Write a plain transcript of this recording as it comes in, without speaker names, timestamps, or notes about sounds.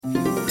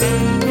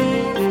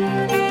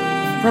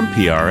From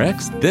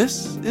PRX,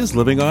 this is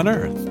Living on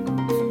Earth.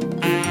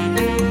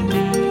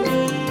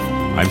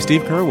 I'm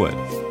Steve Curwood.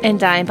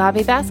 And I'm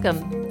Bobby Bascom.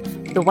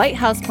 The White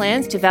House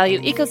plans to value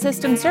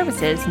ecosystem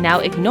services now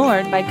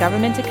ignored by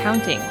government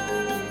accounting.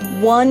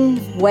 One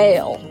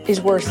whale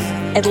is worth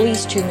at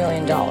least $2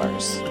 million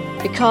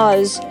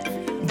because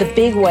the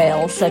big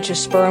whales, such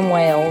as sperm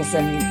whales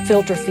and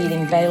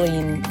filter-feeding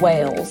baleen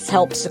whales,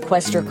 help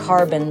sequester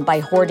carbon by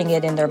hoarding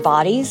it in their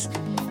bodies,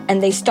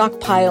 and they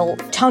stockpile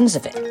tons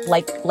of it,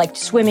 like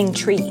swimming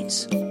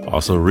trees.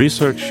 Also,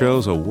 research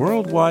shows a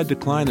worldwide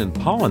decline in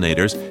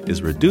pollinators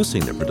is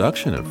reducing the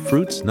production of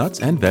fruits, nuts,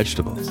 and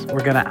vegetables.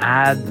 We're going to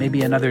add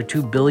maybe another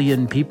 2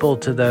 billion people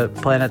to the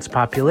planet's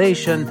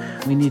population.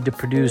 We need to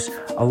produce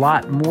a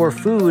lot more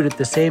food at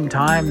the same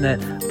time that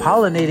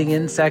pollinating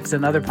insects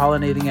and other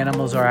pollinating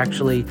animals are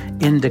actually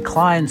in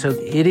decline. So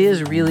it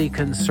is really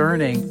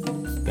concerning.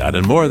 That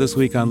and more this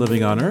week on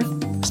Living on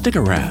Earth. Stick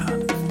around.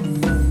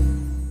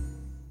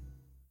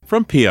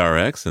 From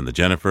PRX and the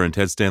Jennifer and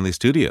Ted Stanley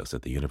studios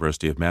at the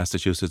University of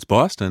Massachusetts,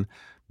 Boston,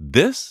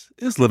 this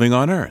is Living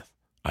on Earth.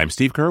 I'm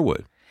Steve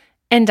Curwood.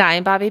 And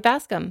I'm Bobby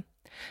Bascom.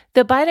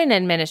 The Biden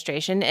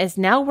administration is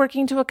now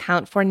working to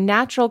account for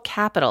natural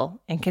capital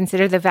and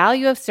consider the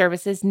value of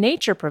services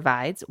nature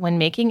provides when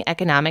making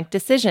economic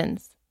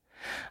decisions.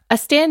 A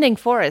standing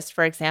forest,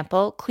 for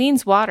example,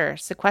 cleans water,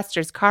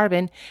 sequesters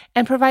carbon,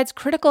 and provides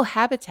critical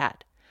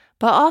habitat.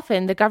 But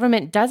often, the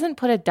government doesn't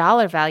put a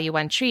dollar value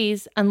on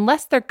trees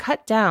unless they're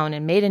cut down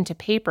and made into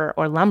paper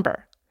or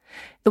lumber.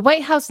 The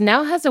White House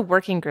now has a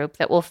working group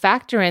that will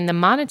factor in the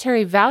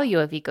monetary value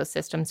of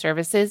ecosystem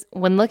services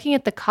when looking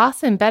at the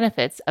costs and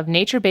benefits of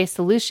nature-based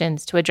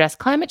solutions to address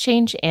climate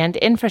change and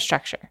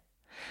infrastructure.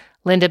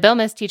 Linda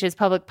Bilmes teaches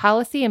public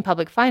policy and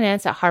public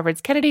finance at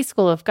Harvard's Kennedy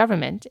School of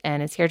Government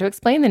and is here to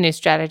explain the new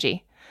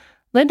strategy.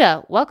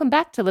 Linda, welcome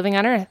back to Living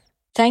on Earth.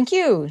 Thank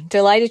you.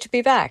 Delighted to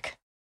be back.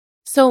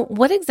 So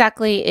what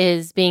exactly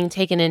is being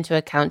taken into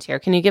account here?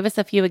 Can you give us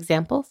a few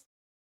examples?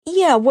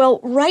 Yeah,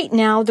 well, right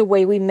now, the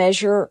way we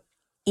measure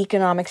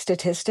economic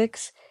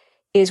statistics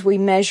is we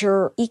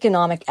measure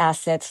economic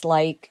assets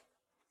like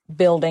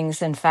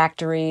buildings and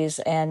factories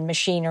and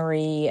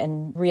machinery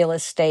and real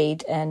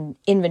estate and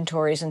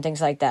inventories and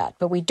things like that.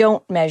 But we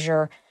don't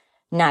measure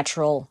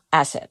natural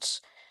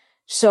assets.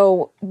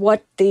 So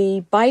what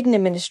the Biden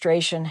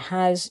administration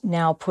has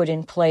now put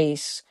in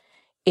place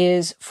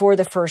is, for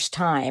the first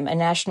time, a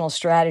national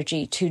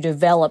strategy to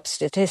develop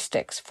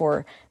statistics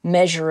for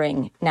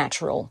measuring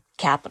natural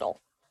capital.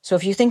 So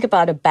if you think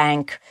about a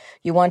bank,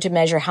 you want to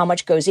measure how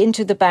much goes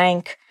into the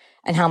bank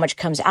and how much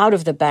comes out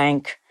of the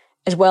bank,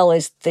 as well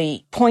as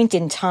the point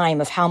in time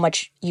of how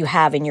much you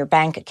have in your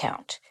bank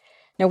account.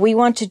 Now, we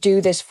want to do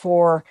this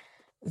for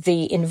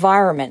the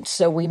environment.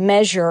 So we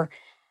measure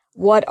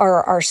what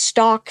are our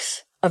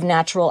stocks of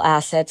natural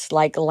assets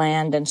like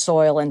land and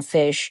soil and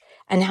fish,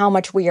 and how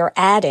much we are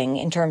adding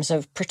in terms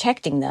of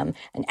protecting them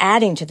and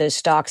adding to those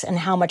stocks and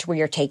how much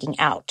we are taking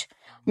out.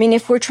 I mean,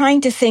 if we're trying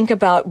to think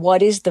about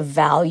what is the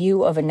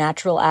value of a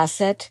natural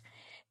asset,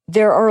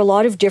 there are a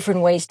lot of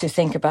different ways to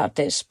think about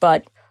this.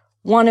 But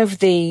one of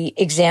the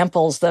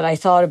examples that I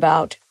thought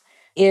about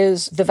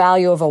is the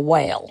value of a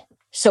whale.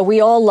 So we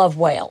all love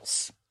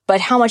whales, but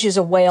how much is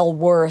a whale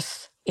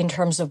worth in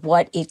terms of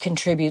what it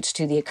contributes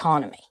to the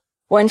economy?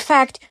 Well, in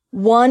fact,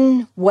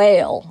 one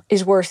whale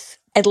is worth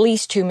at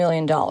least $2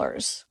 million.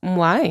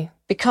 Why?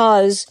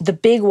 Because the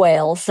big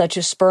whales, such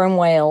as sperm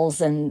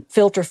whales and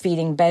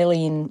filter-feeding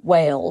baleen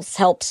whales,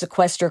 help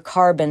sequester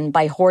carbon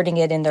by hoarding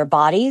it in their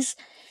bodies,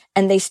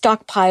 and they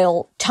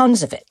stockpile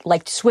tons of it,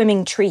 like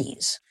swimming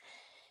trees.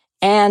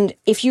 And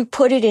if you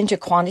put it into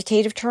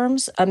quantitative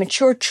terms, a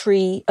mature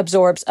tree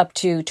absorbs up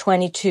to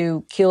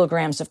 22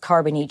 kilograms of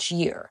carbon each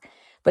year.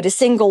 But a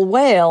single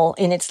whale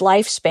in its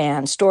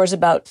lifespan stores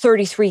about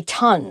 33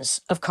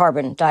 tons of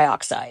carbon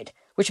dioxide,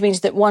 which means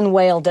that one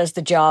whale does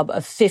the job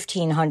of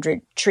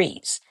 1,500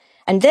 trees.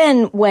 And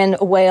then when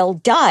a whale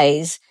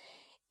dies,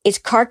 its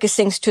carcass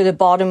sinks to the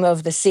bottom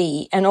of the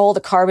sea, and all the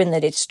carbon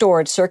that it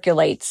stored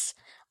circulates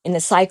in the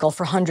cycle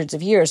for hundreds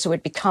of years, so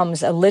it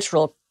becomes a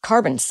literal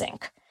carbon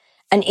sink.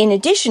 And in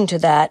addition to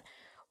that,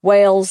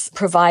 whales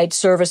provide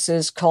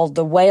services called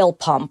the whale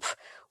pump,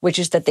 which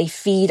is that they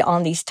feed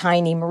on these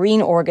tiny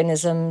marine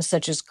organisms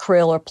such as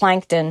krill or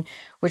plankton,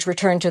 which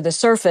return to the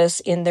surface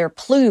in their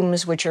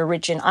plumes, which are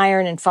rich in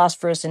iron and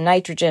phosphorus and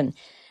nitrogen,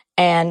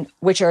 and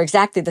which are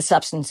exactly the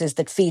substances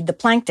that feed the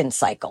plankton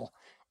cycle.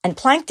 And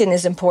plankton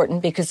is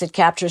important because it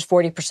captures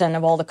 40%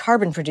 of all the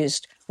carbon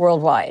produced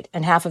worldwide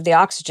and half of the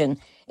oxygen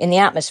in the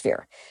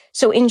atmosphere.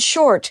 So in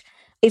short,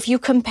 if you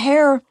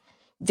compare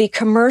the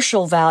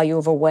commercial value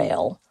of a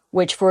whale,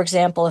 which, for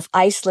example, if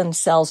Iceland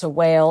sells a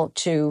whale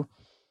to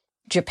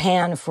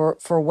Japan for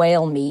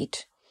whale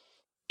meat,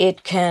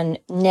 it can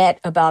net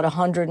about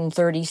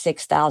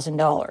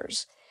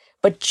 $136,000.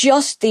 But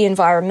just the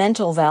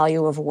environmental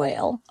value of a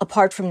whale,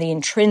 apart from the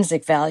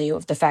intrinsic value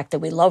of the fact that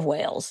we love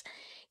whales,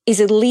 is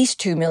at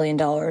least $2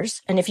 million.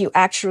 And if you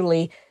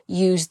actually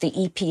use the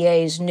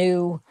EPA's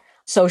new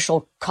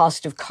social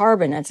cost of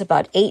carbon. It's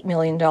about $8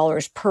 million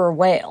per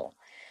whale.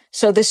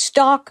 So the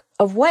stock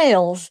of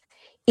whales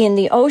in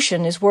the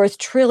ocean is worth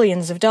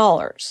trillions of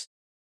dollars.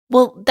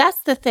 Well,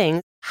 that's the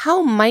thing.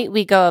 How might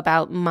we go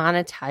about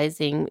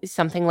monetizing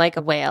something like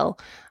a whale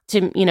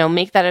to,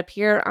 make that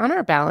appear on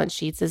our balance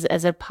sheets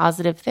as a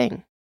positive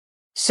thing?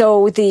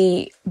 So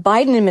the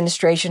Biden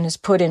administration has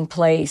put in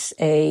place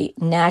a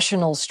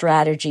national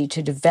strategy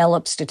to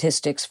develop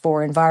statistics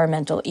for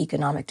environmental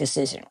economic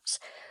decisions,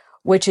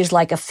 which is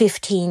like a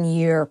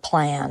 15-year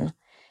plan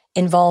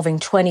involving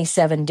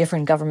 27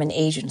 different government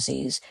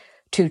agencies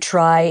to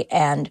try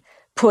and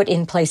put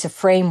in place a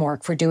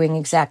framework for doing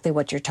exactly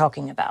what you're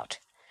talking about.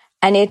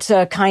 And it's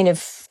a kind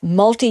of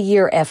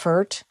multi-year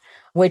effort,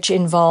 which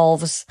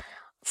involves,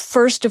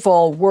 first of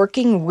all,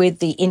 working with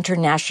the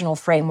international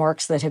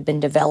frameworks that have been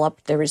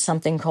developed. There is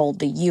something called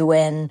the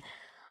UN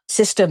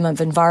System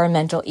of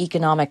Environmental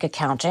Economic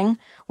Accounting,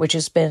 which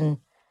has been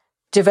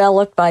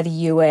developed by the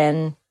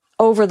UN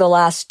over the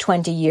last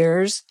 20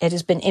 years. It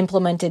has been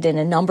implemented in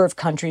a number of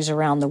countries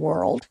around the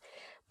world,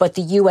 but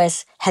the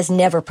U.S. has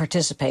never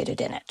participated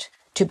in it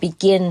to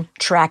begin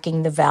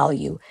tracking the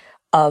value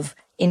of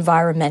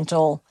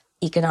environmental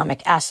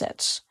economic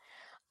assets.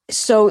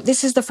 So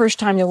this is the first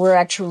time that we're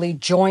actually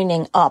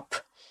joining up.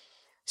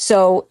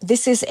 So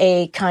this is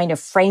a kind of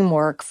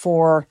framework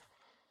for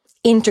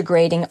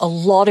integrating a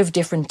lot of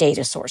different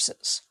data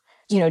sources,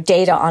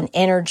 data on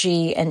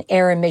energy and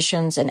air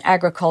emissions and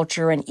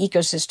agriculture and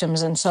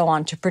ecosystems and so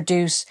on, to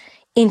produce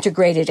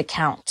integrated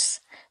accounts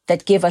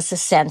that give us a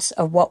sense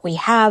of what we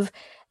have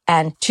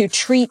and to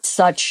treat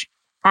such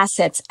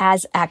assets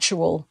as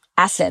actual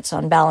assets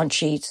on balance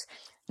sheets.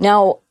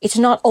 Now, it's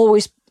not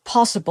always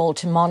possible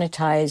to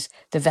monetize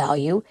the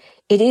value.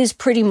 It is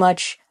pretty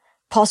much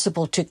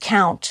possible to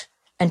count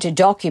and to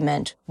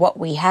document what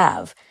we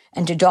have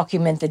and to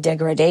document the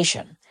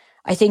degradation.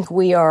 I think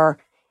we are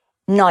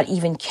not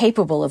even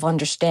capable of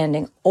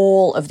understanding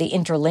all of the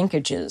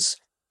interlinkages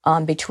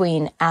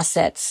between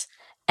assets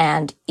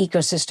and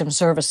ecosystem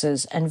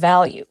services and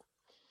value.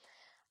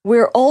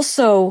 We're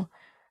also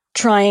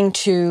trying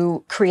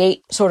to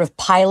create sort of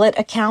pilot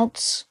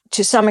accounts.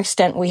 To some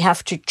extent, we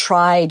have to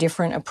try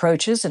different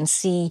approaches and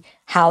see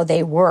how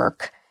they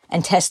work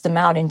and test them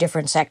out in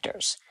different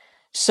sectors.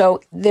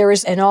 So there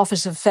is an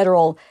Office of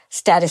Federal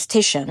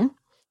Statistician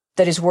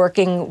that is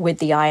working with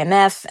the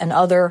IMF and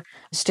other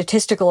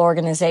statistical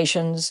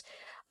organizations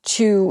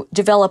to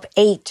develop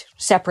 8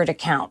 separate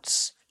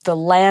accounts: the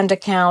land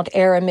account,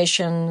 air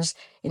emissions,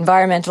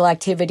 environmental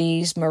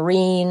activities,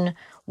 marine,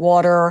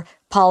 water,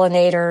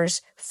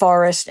 pollinators,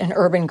 forest, and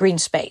urban green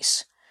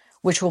space,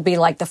 which will be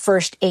like the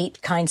first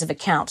 8 kinds of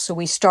accounts. So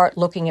we start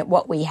looking at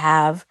what we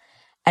have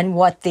and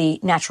what the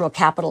natural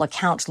capital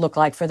accounts look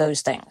like for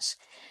those things.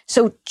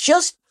 So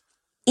just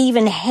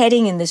even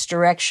heading in this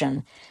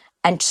direction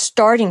and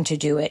starting to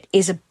do it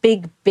is a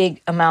big,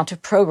 big amount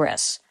of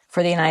progress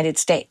for the United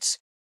States.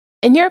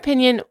 In your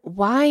opinion,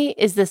 why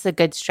is this a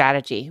good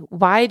strategy?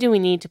 Why do we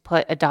need to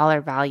put a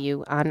dollar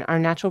value on our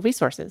natural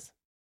resources?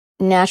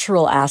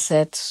 Natural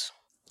assets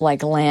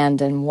like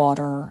land and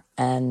water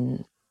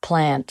and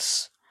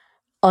plants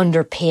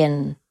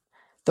underpin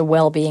the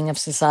well-being of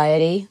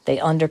society. They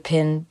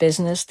underpin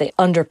business. They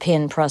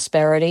underpin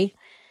prosperity.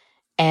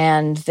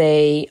 And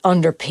they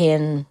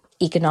underpin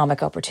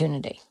economic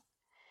opportunity.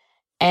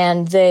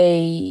 And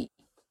they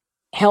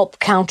help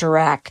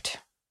counteract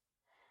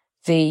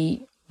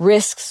the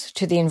risks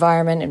to the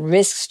environment and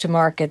risks to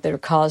market that are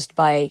caused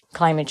by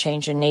climate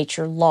change and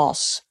nature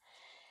loss.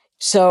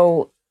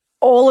 So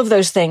all of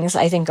those things,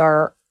 I think,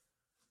 are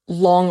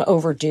long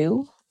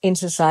overdue in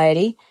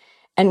society.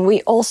 And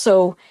we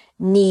also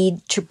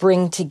need to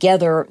bring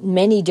together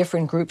many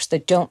different groups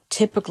that don't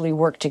typically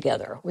work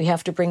together. We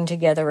have to bring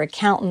together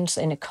accountants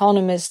and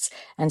economists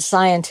and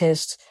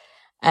scientists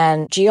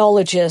and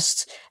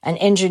geologists and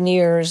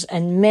engineers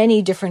and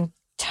many different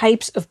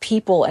types of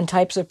people and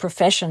types of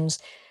professions,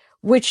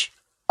 which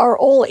are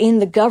all in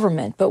the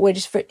government, but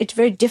it's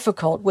very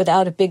difficult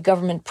without a big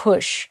government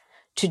push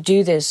to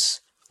do this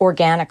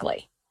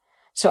organically.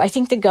 So I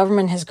think the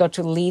government has got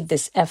to lead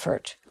this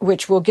effort,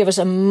 which will give us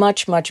a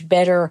much, much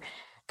better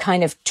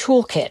kind of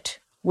toolkit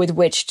with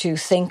which to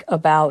think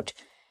about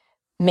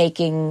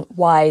making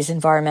wise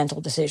environmental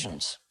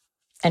decisions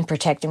and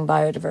protecting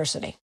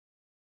biodiversity.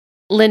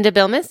 Linda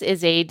Bilmes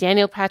is a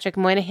Daniel Patrick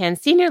Moynihan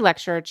Senior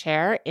Lecturer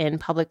Chair in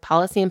Public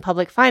Policy and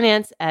Public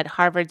Finance at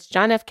Harvard's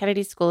John F.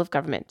 Kennedy School of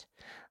Government.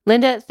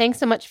 Linda, thanks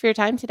so much for your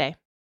time today.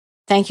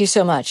 Thank you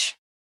so much.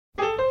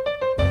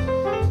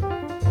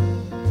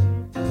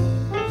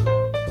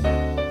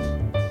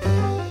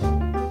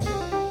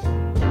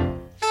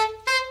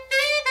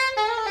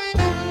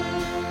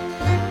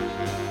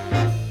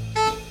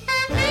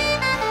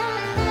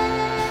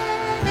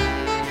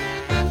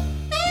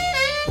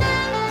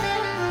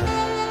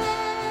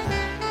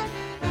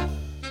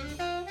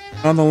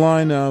 On the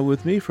line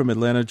with me from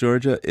Atlanta,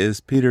 Georgia, is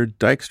Peter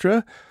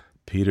Dykstra.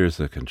 Peter's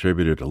a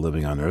contributor to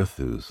Living on Earth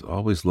who's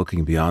always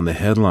looking beyond the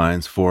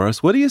headlines for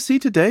us. What do you see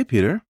today,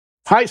 Peter?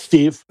 Hi,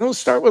 Steve. Let's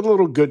start with a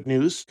little good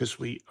news because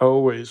we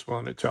always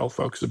want to tell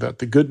folks about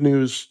the good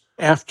news.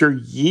 After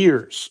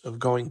years of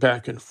going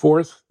back and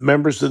forth,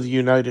 members of the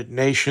United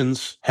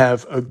Nations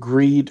have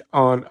agreed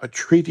on a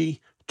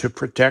treaty to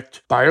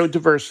protect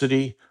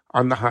biodiversity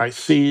on the high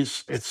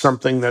seas. It's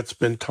something that's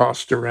been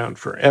tossed around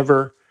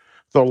forever.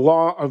 The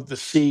Law of the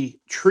Sea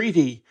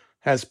Treaty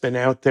has been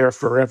out there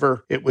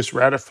forever. It was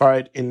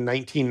ratified in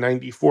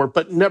 1994,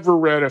 but never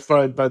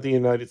ratified by the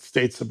United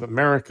States of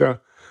America.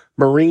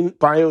 Marine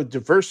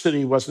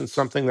biodiversity wasn't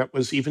something that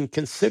was even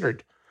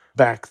considered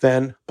back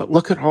then. But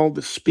look at all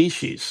the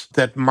species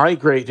that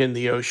migrate in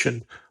the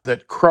ocean,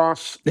 that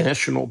cross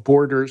national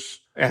borders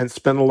and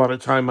spend a lot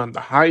of time on the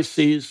high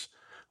seas,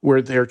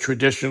 where there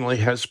traditionally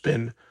has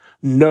been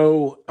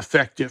no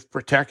effective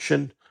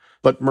protection.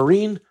 But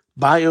marine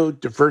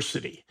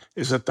biodiversity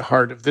is at the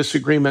heart of this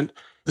agreement.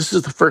 This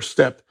is the first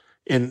step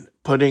in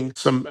putting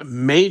some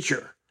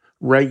major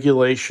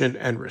regulation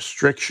and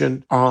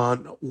restriction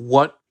on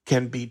what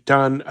can be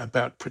done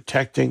about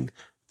protecting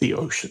the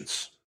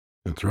oceans.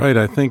 That's right.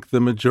 I think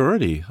the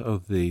majority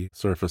of the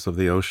surface of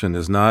the ocean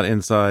is not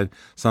inside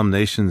some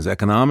nation's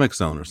economic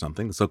zone or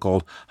something, the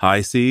so-called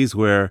high seas,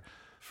 where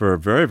for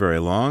very, very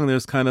long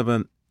there's kind of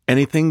an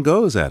anything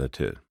goes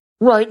attitude.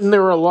 Right, and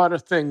there are a lot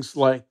of things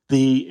like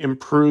the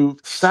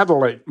improved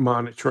satellite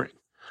monitoring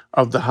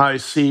of the high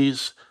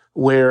seas,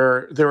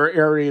 where there are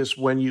areas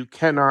when you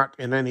cannot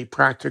in any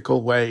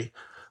practical way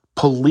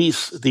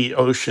police the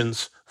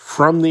oceans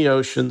from the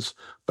oceans,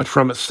 but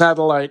from a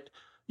satellite,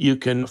 you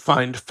can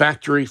find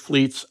factory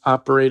fleets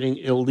operating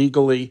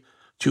illegally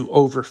to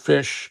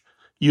overfish.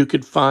 You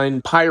could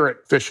find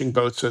pirate fishing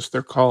boats, as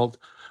they're called,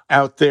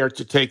 out there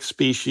to take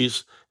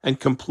species and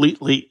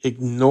completely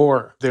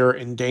ignore their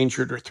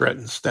endangered or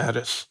threatened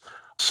status.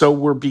 So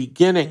we're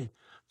beginning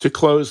to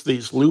close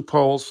these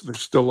loopholes.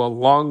 There's still a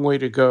long way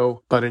to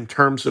go, but in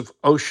terms of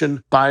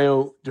ocean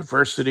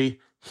biodiversity,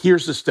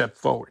 here's a step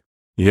forward.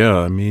 Yeah,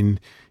 I mean,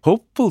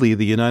 hopefully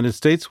the United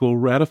States will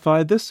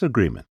ratify this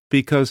agreement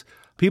because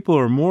people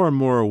are more and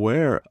more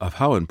aware of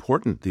how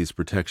important these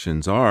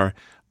protections are.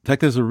 In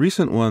fact, there's a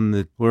recent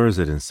one where is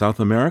it, in South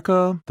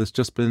America that's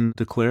just been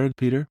declared,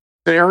 Peter?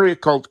 An area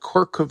called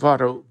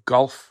Corcovado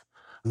Gulf,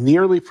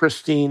 nearly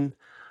pristine.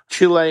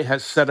 Chile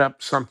has set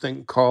up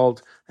something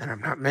called, and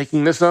I'm not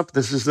making this up,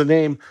 this is the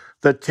name,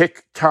 the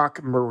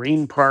Tic-Tac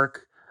Marine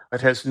Park.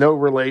 It has no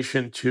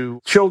relation to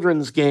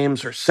children's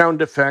games or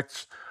sound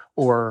effects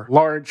or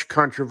large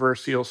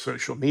controversial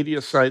social media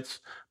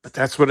sites, but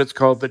that's what it's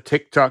called, the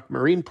Tic-Tac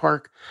Marine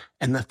Park.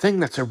 And the thing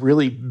that's a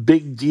really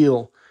big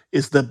deal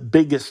is the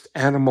biggest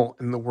animal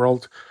in the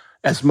world.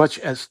 As much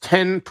as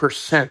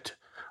 10%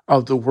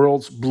 of the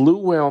world's blue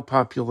whale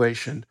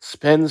population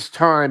spends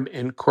time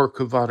in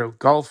Corcovado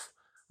Gulf.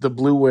 The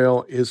blue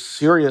whale is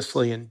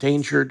seriously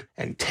endangered,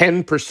 and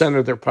 10%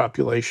 of their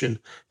population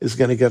is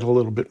going to get a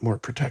little bit more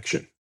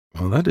protection.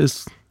 Well, that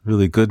is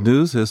really good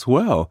news as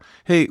well.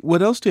 Hey,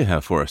 what else do you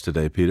have for us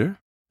today, Peter?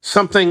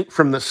 Something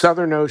from the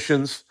southern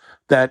oceans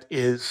that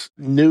is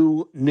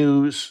new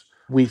news.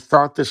 We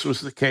thought this was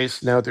the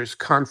case. Now there's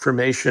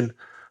confirmation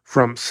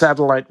from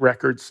satellite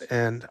records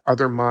and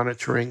other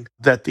monitoring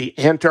that the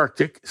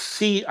Antarctic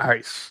sea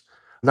ice,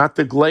 not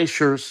the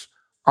glaciers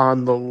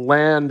on the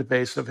land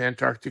base of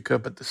Antarctica,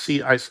 but the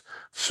sea ice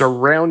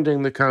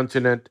surrounding the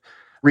continent,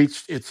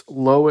 reached its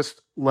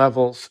lowest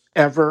levels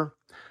ever.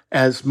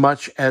 As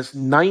much as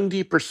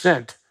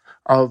 90%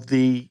 of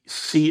the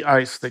sea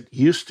ice that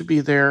used to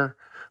be there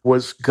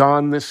was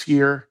gone this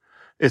year.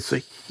 It's a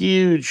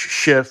huge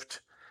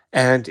shift,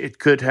 and it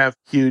could have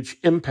huge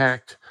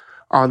impact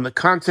on the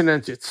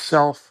continent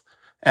itself,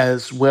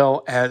 as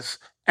well as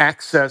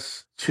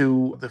access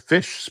to the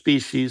fish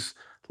species,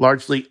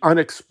 largely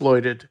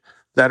unexploited,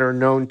 that are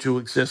known to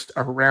exist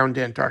around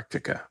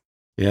Antarctica.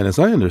 Yeah, and as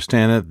I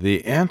understand it,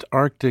 the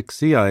Antarctic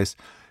sea ice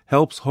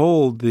helps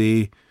hold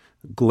the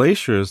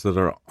glaciers that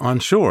are on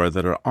shore,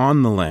 that are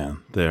on the land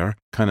there,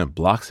 kind of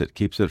blocks it,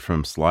 keeps it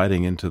from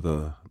sliding into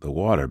the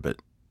water. But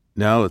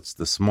now it's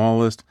the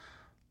smallest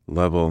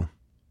level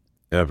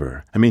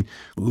ever. I mean,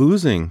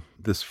 losing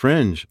this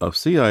fringe of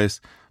sea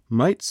ice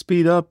might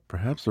speed up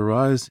perhaps a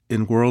rise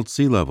in world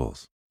sea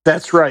levels.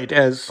 That's right.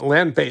 As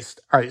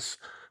land-based ice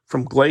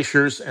from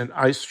glaciers and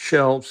ice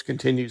shelves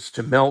continues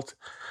to melt,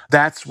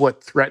 that's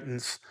what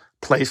threatens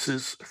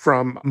places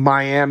from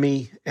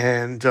Miami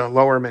and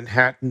lower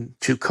Manhattan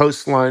to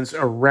coastlines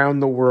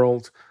around the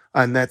world.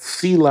 And that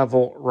sea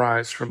level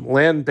rise from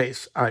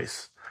land-based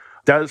ice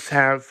does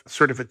have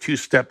sort of a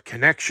two-step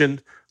connection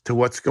to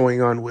what's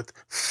going on with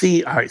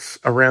sea ice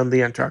around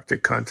the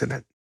Antarctic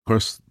continent. Of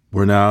course,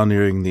 we're now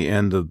nearing the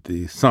end of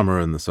the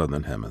summer in the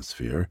southern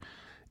hemisphere.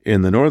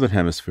 In the northern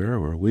hemisphere,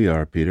 where we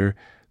are, Peter,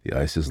 the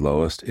ice is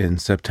lowest in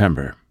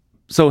September.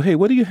 So, hey,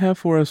 what do you have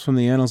for us from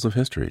the annals of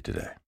history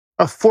today?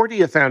 A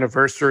 40th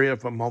anniversary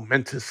of a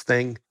momentous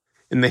thing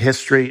in the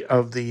history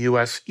of the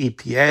U.S.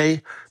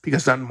 EPA,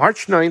 because on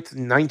March 9th,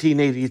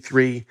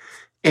 1983,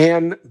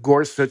 Ann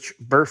Gorsuch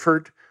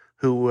Burford,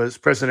 who was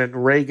President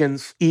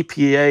Reagan's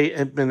EPA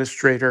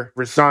administrator,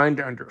 resigned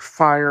under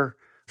fire.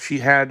 She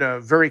had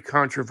a very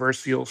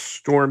controversial,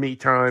 stormy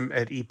time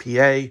at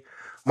EPA,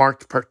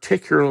 marked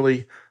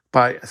particularly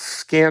by a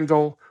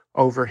scandal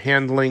over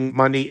handling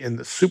money in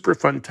the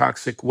Superfund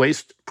toxic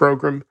waste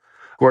program.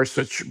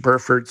 Gorsuch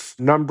Burford's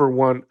number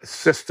one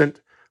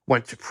assistant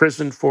went to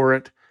prison for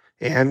it,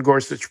 and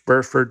Gorsuch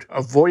Burford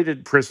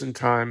avoided prison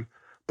time,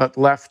 but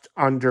left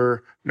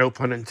under, no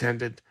pun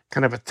intended,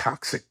 kind of a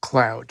toxic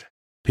cloud.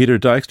 Peter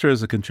Dykstra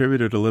is a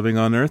contributor to Living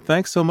on Earth.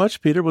 Thanks so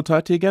much, Peter. We'll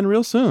talk to you again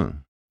real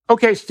soon.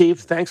 Okay,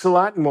 Steve, thanks a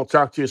lot, and we'll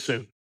talk to you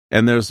soon.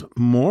 And there's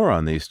more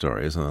on these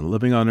stories on the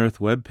Living on Earth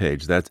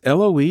webpage. That's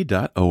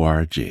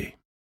LOE.org.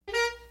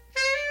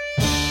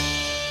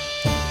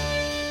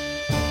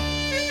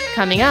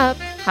 Coming up,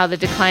 how the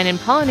decline in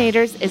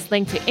pollinators is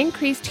linked to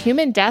increased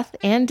human death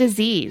and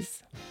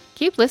disease.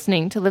 Keep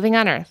listening to Living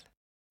on Earth.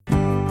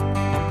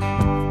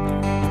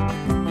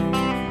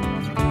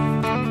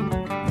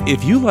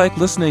 If you like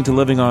listening to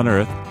Living on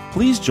Earth,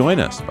 please join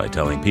us by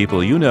telling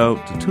people you know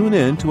to tune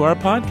in to our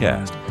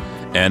podcast.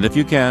 And if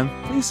you can,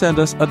 please send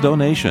us a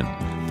donation.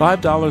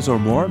 $5 or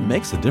more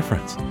makes a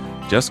difference.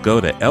 Just go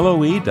to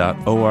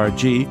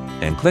LOE.org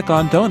and click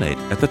on Donate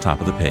at the top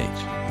of the page.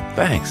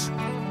 Thanks.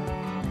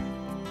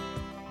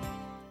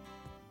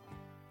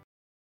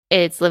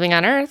 It's Living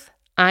on Earth.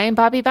 I'm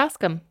Bobby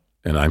Bascom.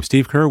 And I'm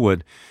Steve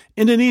Curwood.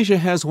 Indonesia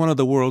has one of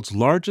the world's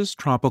largest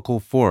tropical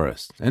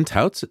forests and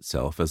touts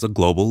itself as a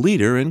global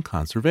leader in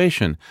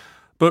conservation.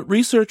 But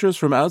researchers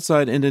from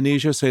outside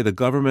Indonesia say the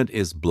government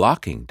is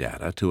blocking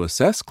data to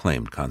assess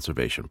claimed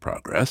conservation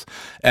progress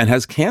and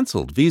has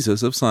canceled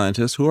visas of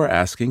scientists who are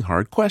asking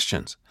hard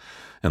questions.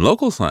 And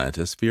local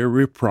scientists fear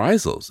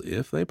reprisals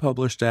if they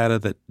publish data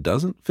that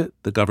doesn't fit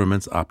the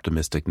government's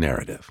optimistic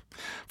narrative.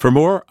 For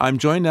more, I'm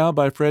joined now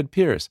by Fred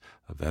Pearce,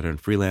 a veteran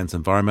freelance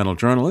environmental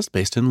journalist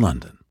based in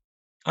London.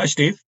 Hi,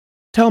 Steve.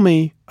 Tell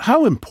me,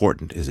 how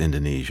important is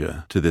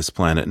Indonesia to this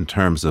planet in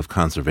terms of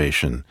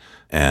conservation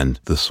and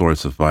the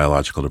sorts of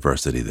biological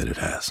diversity that it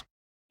has?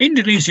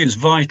 Indonesia is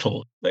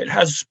vital. It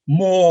has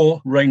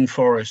more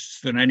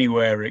rainforests than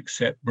anywhere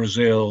except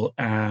Brazil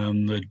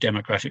and the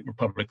Democratic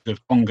Republic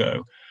of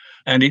Congo.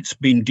 And it's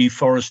been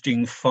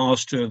deforesting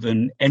faster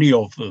than any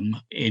of them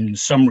in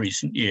some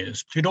recent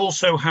years. It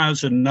also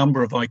has a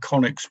number of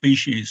iconic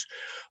species,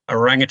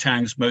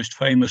 orangutans most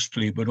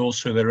famously, but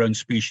also their own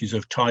species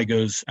of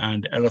tigers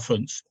and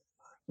elephants,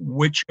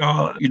 which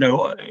are,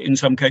 in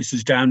some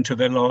cases down to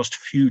their last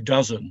few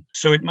dozen.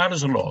 So it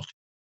matters a lot.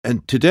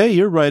 And today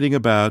you're writing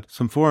about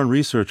some foreign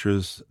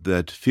researchers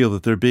that feel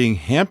that they're being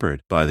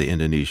hampered by the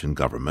Indonesian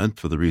government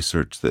for the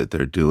research that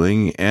they're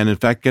doing and, in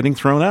fact, getting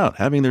thrown out,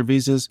 having their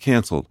visas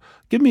canceled.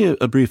 Give me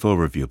a brief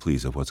overview,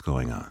 please, of what's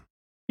going on.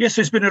 Yes,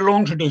 there's been a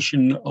long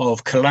tradition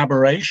of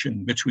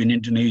collaboration between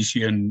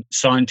Indonesian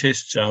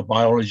scientists,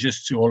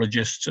 biologists,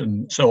 zoologists,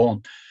 and so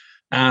on,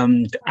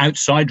 and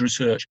outside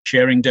research,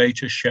 sharing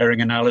data, sharing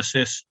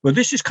analysis. But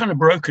this is kind of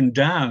broken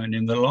down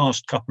in the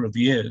last couple of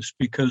years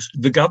because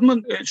the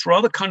government, it's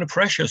rather kind of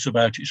precious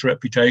about its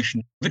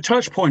reputation. The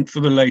touch point for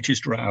the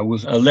latest row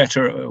was a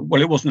letter,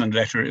 well, it wasn't a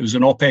letter, it was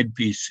an op-ed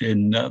piece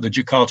in the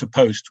Jakarta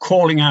Post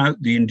calling out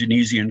the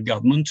Indonesian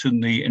government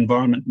and the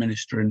environment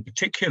minister in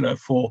particular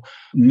for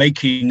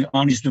making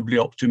unreasonably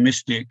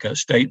optimistic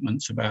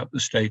statements about the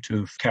state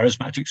of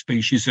charismatic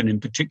species and in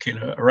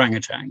particular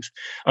orangutans.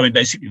 I mean,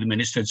 basically the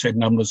minister had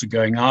said numbers are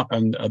going up,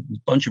 and a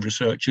bunch of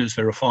researchers,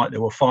 there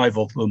were five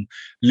of them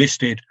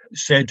listed,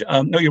 said,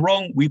 no, you're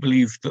wrong. We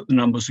believe that the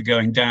numbers are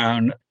going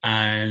down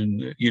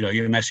and,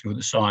 you're messing with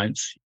the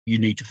science. You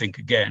need to think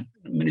again.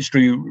 The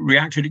ministry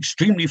reacted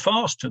extremely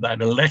fast to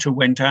that. A letter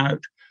went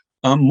out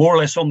more or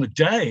less on the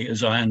day,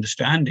 as I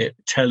understand it,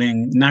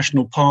 telling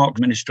national park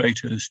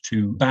administrators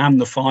to ban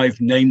the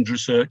 5 named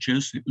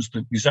researchers. It was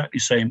the exactly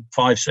same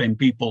 5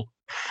 people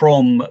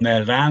from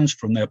their lands,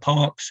 from their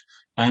parks,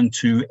 and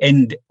to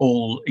end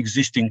all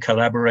existing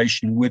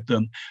collaboration with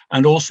them,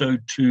 and also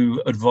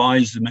to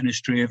advise the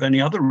ministry of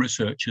any other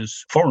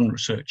researchers, foreign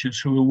researchers,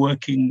 who are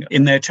working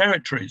in their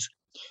territories.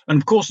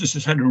 And of course, this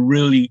has had a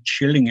really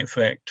chilling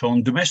effect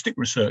on domestic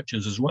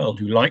researchers as well,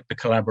 who like the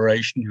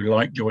collaboration, who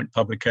like joint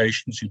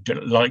publications, who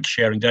like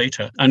sharing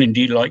data, and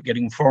indeed like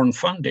getting foreign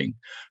funding,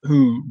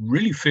 who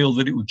really feel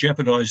that it would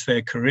jeopardize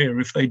their career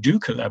if they do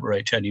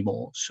collaborate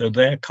anymore. So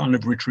they're kind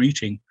of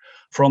retreating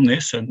from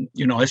this. And,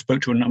 I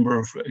spoke to a number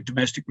of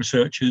domestic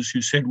researchers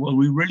who said, well,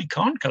 we really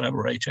can't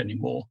collaborate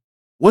anymore.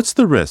 What's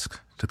the risk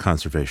to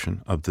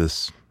conservation of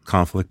this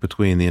conflict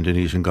between the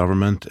Indonesian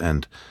government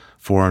and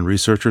foreign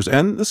researchers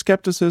and the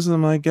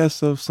skepticism, I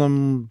guess, of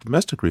some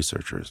domestic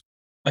researchers?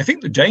 I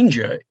think the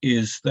danger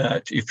is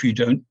that if you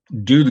don't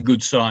do the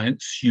good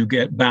science, you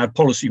get bad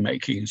policy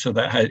making. So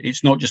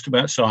it's not just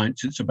about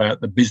science, it's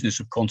about the business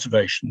of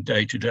conservation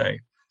day to day.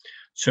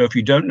 So if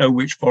you don't know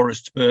which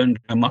forests burned,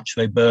 how much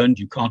they burned,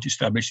 you can't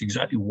establish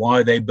exactly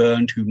why they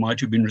burned, who might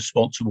have been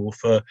responsible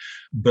for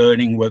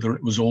burning, whether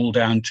it was all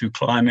down to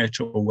climate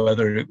or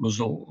whether it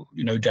was all,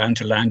 down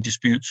to land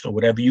disputes or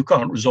whatever. You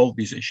can't resolve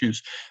these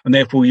issues, and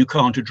therefore you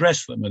can't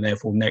address them. And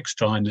therefore next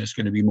time there's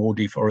going to be more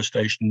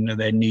deforestation than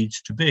there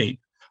needs to be.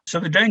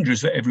 So the danger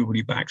is that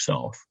everybody backs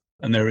off.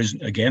 And there is,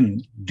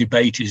 again,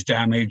 debate is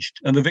damaged,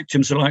 and the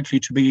victims are likely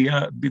to be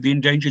the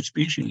endangered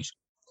species.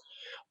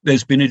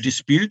 There's been a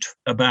dispute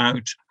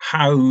about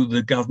how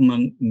the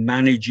government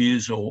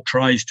manages or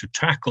tries to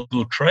tackle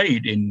the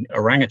trade in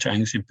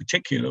orangutans in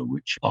particular,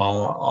 which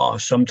are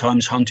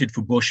sometimes hunted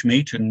for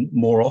bushmeat and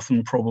more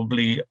often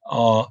probably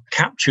are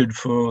captured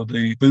for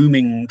the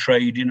booming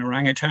trade in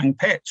orangutan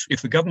pets.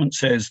 If the government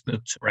says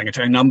that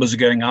orangutan numbers are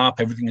going up,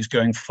 everything is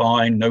going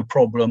fine, no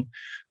problem,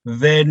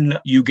 then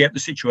you get the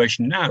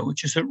situation now,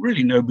 which is that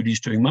really nobody's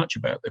doing much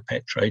about the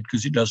pet trade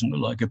because it doesn't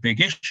look like a big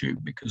issue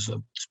because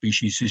the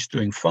species is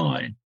doing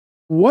fine.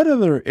 What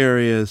other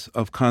areas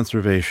of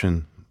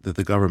conservation that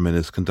the government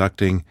is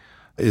conducting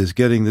is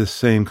getting this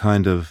same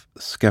kind of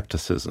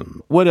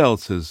skepticism? What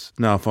else is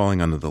now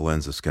falling under the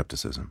lens of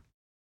skepticism?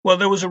 Well,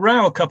 there was a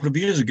row a couple of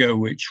years ago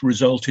which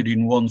resulted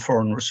in one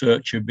foreign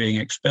researcher being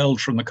expelled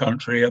from the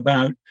country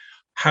about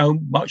how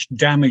much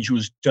damage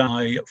was done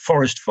by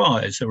forest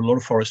fires. There were a lot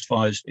of forest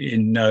fires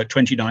in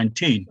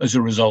 2019 as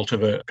a result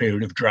of a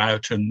period of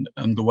drought and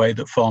the way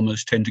that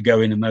farmers tend to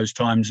go in those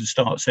times and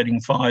start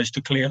setting fires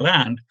to clear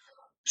land.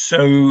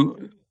 So,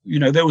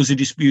 there was a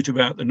dispute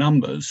about the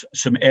numbers.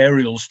 Some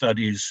aerial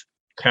studies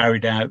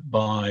carried out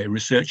by a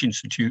research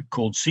institute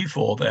called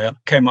CIFOR there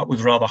came up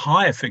with rather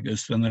higher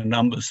figures than the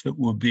numbers that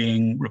were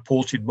being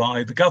reported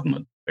by the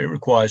government. It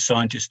requires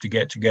scientists to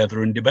get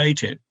together and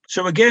debate it.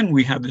 So again,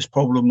 we have this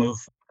problem of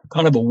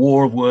kind of a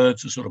war of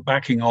words, a sort of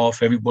backing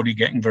off, everybody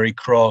getting very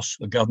cross,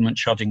 the government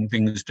shutting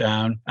things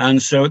down.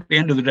 And so at the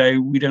end of the day,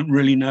 we don't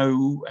really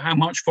know how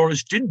much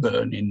forest did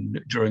burn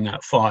during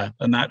that fire.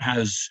 And that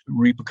has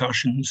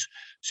repercussions,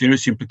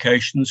 serious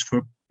implications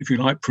for, if you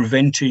like,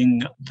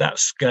 preventing that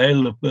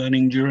scale of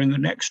burning during the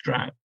next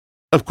drought.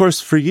 Of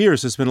course, for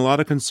years, there's been a lot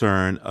of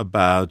concern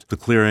about the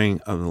clearing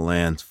of the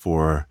land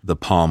for the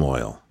palm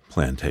oil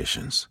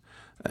plantations.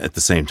 At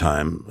the same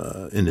time,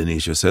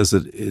 Indonesia says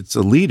that it's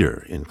a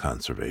leader in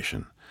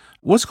conservation.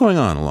 What's going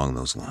on along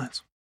those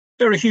lines?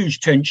 There are huge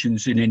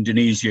tensions in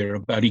Indonesia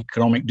about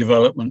economic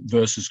development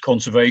versus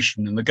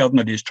conservation, and the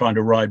government is trying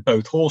to ride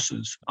both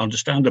horses.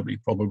 Understandably,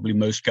 probably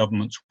most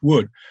governments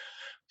would.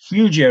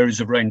 Huge areas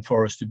of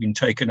rainforest have been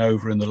taken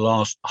over in the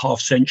last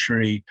half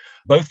century,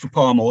 both for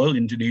palm oil.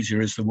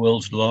 Indonesia is the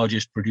world's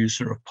largest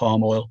producer of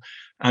palm oil,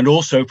 and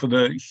also for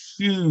the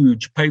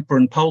huge paper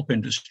and pulp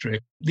industry.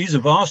 These are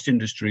vast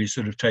industries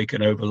that have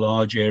taken over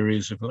large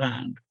areas of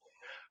land.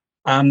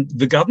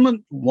 The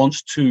government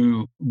wants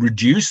to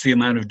reduce the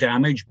amount of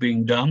damage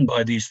being done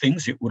by these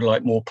things. It would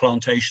like more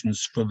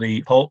plantations for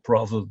the pulp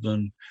rather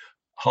than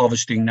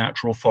harvesting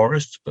natural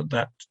forests, but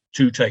that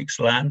too takes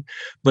land.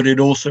 But it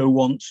also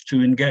wants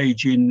to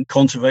engage in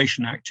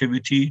conservation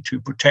activity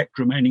to protect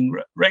remaining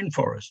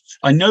rainforests.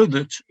 I know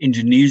that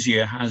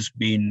Indonesia has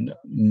been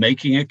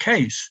making a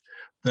case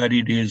that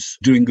it is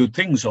doing good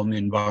things on the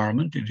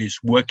environment. It is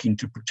working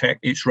to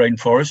protect its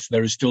rainforests.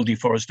 There is still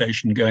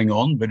deforestation going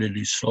on, but it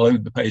has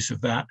slowed the pace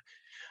of that.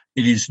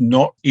 It is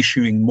not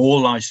issuing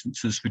more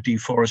licenses for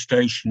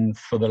deforestation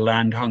for the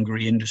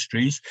land-hungry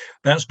industries.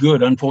 That's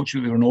good.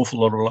 Unfortunately, there are an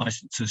awful lot of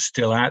licenses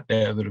still out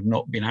there that have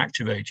not been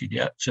activated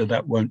yet, so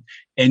that won't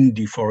end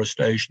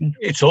deforestation.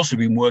 It's also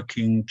been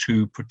working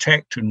to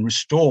protect and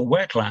restore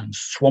wetlands,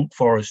 swamp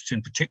forests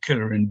in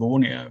particular in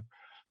Borneo.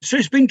 So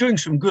it's been doing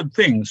some good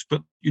things,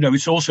 but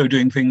it's also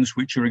doing things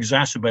which are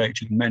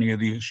exacerbating many of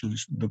the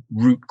issues, the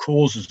root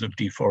causes of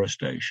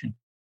deforestation.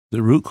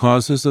 The root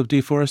causes of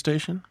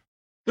deforestation?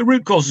 The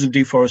root causes of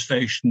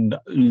deforestation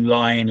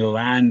lie in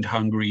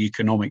land-hungry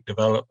economic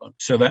development.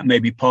 So that may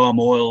be palm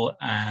oil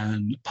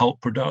and pulp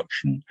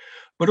production,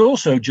 but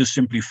also just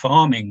simply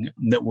farming.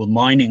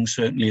 Mining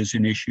certainly is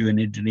an issue in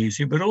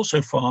Indonesia, but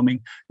also farming.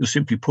 You're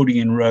simply putting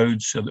in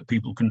roads so that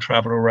people can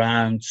travel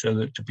around, so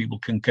that people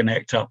can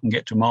connect up and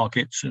get to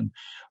markets, and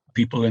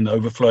people in the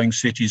overflowing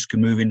cities can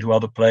move into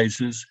other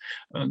places.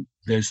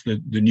 There's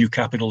the new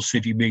capital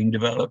city being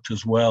developed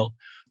as well.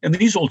 And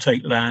these all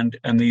take land,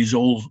 and these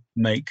all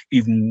make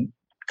even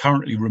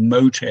currently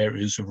remote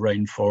areas of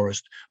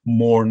rainforest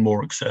more and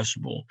more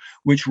accessible,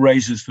 which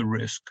raises the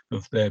risk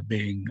of their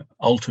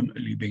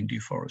ultimately being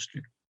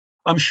deforested.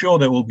 I'm sure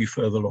there will be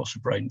further loss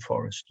of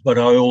rainforest, but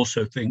I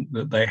also think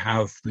that they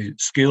have the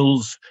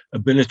skills,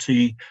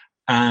 ability,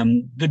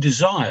 and the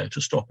desire to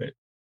stop it.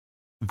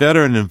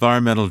 Veteran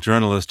environmental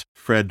journalist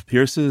Fred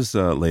Pearce's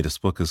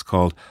latest book is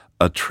called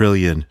A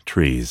Trillion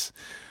Trees.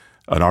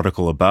 An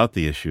article about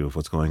the issue of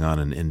what's going on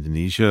in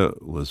Indonesia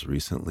was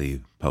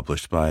recently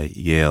published by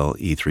Yale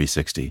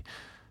E360.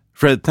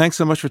 Fred, thanks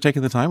so much for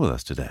taking the time with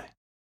us today.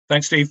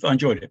 Thanks, Steve. I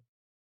enjoyed it.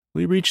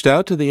 We reached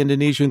out to the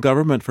Indonesian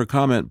government for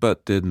comment,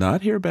 but did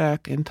not hear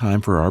back in time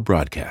for our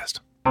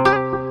broadcast.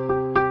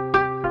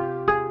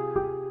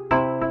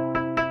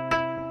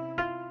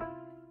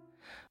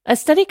 A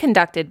study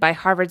conducted by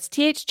Harvard's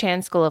T.H.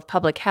 Chan School of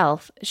Public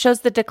Health shows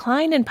the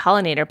decline in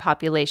pollinator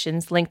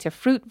populations linked to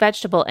fruit,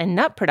 vegetable, and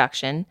nut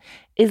production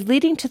is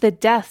leading to the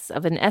deaths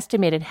of an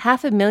estimated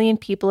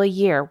 500,000 people a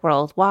year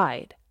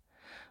worldwide.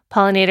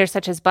 Pollinators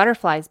such as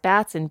butterflies,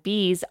 bats, and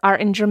bees are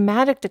in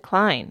dramatic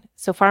decline,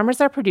 so farmers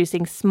are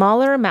producing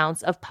smaller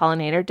amounts of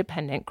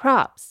pollinator-dependent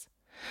crops.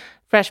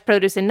 Fresh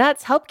produce and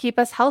nuts help keep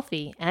us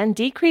healthy and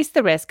decrease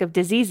the risk of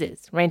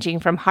diseases ranging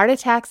from heart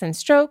attacks and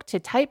stroke to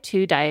type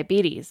 2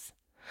 diabetes.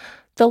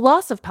 The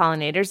loss of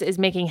pollinators is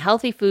making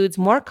healthy foods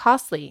more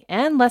costly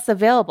and less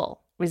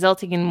available,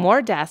 resulting in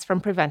more deaths from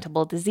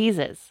preventable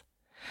diseases.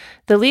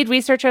 The lead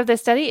researcher of this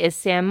study is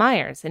Sam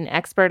Myers, an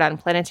expert on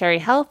planetary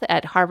health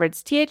at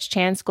Harvard's T.H.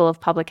 Chan School of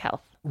Public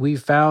Health. We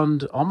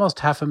found almost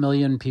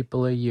 500,000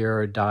 people a year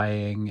are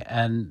dying,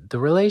 and the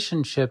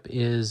relationship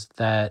is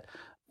that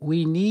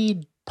we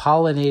need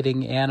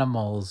pollinating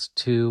animals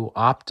to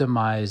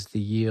optimize the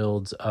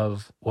yields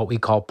of what we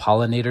call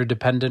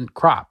pollinator-dependent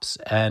crops.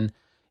 And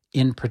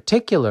in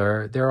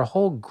particular, there are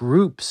whole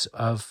groups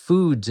of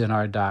foods in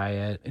our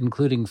diet,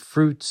 including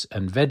fruits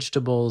and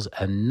vegetables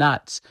and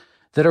nuts,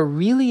 that are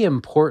really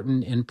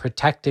important in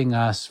protecting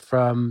us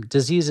from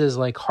diseases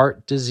like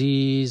heart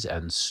disease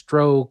and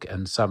stroke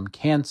and some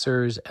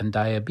cancers and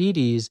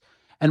diabetes.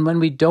 And when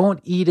we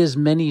don't eat as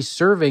many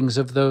servings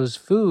of those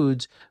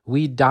foods,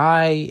 we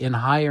die in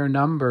higher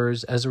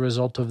numbers as a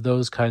result of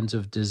those kinds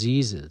of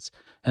diseases.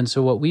 And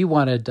so what we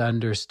wanted to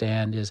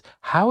understand is,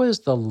 how is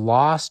the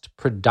lost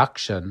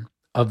production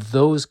of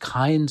those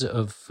kinds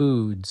of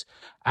foods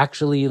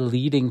actually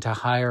leading to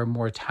higher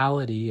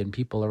mortality in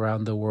people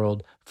around the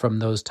world from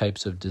those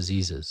types of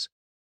diseases?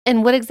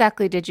 And what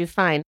exactly did you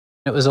find?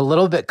 It was a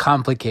little bit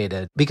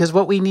complicated because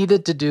what we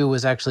needed to do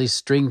was actually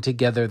string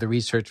together the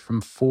research from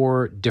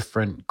 4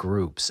 different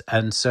groups.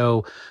 And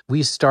so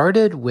we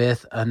started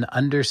with an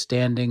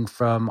understanding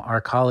from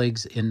our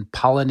colleagues in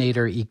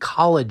pollinator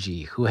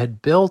ecology, who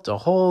had built a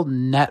whole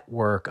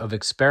network of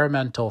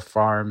experimental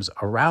farms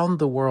around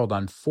the world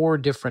on 4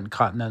 different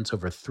continents,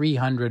 over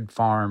 300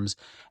 farms,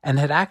 and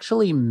had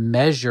actually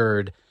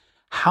measured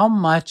how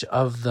much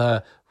of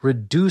the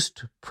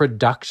reduced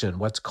production,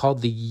 what's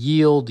called the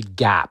yield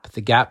gap, the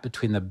gap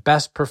between the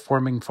best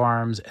performing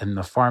farms and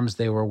the farms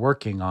they were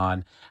working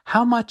on,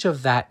 how much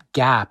of that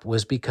gap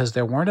was because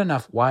there weren't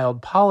enough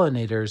wild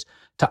pollinators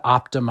to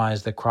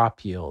optimize the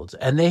crop yields.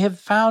 And they have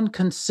found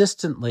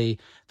consistently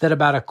that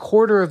about a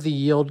quarter of the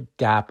yield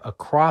gap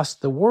across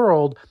the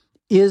world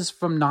is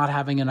from not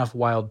having enough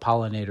wild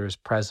pollinators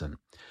present.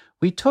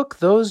 We took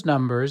those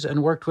numbers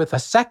and worked with a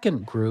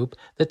second group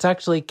that's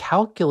actually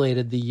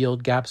calculated the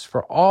yield gaps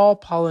for all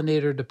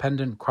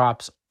pollinator-dependent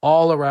crops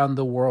all around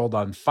the world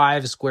on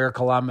 5 square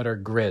kilometer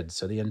grids,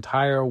 so the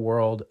entire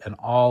world and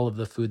all of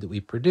the food that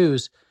we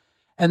produce.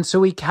 And so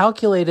we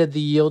calculated the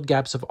yield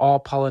gaps of all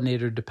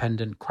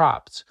pollinator-dependent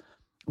crops.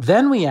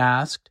 Then we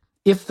asked,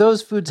 if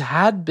those foods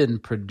had been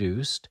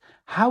produced,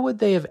 how would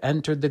they have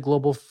entered the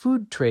global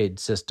food trade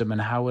system, and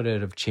how would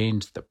it have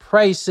changed the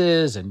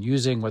prices? And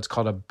using what's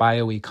called a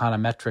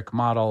bioeconometric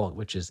model,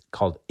 which is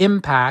called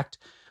impact,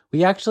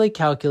 we actually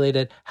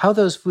calculated how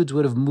those foods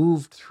would have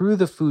moved through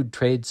the food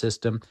trade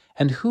system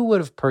and who would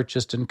have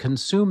purchased and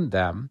consumed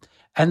them.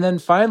 And then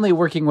finally,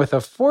 working with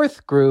a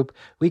fourth group,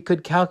 we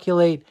could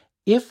calculate,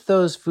 if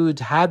those foods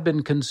had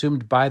been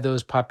consumed by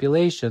those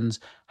populations,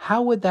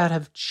 how would that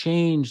have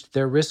changed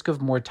their risk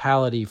of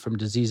mortality from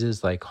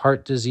diseases like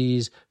heart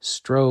disease,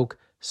 stroke,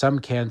 some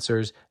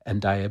cancers,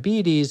 and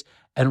diabetes?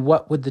 And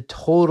what would the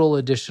total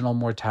additional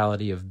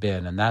mortality have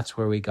been? And that's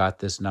where we got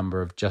this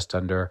number of just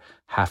under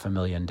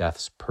 500,000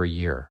 deaths per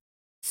year.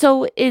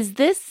 So is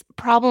this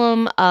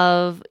problem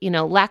of,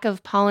 lack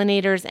of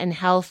pollinators and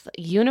health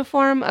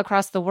uniform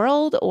across the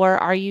world, or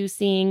are you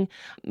seeing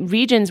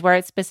regions where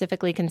it's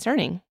specifically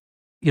concerning?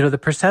 The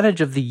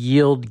percentage of the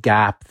yield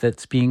gap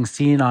that's being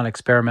seen on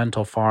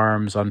experimental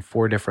farms on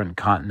 4 different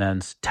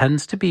continents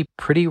tends to be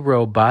pretty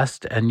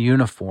robust and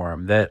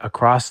uniform, that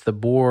across the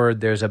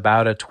board, there's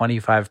about a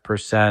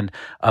 25%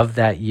 of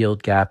that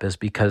yield gap is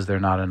because there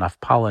are not enough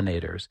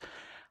pollinators.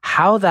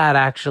 How that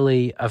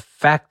actually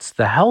affects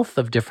the health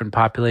of different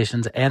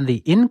populations and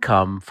the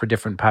income for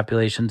different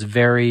populations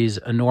varies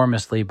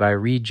enormously by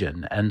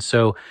region. And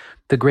so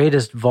the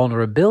greatest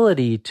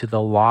vulnerability to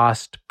the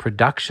lost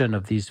production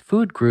of these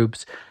food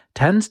groups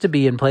tends to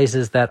be in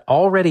places that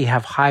already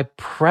have high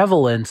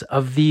prevalence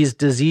of these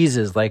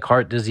diseases like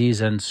heart disease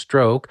and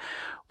stroke,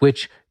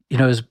 which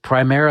is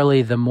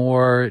primarily the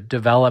more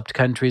developed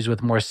countries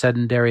with more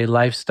sedentary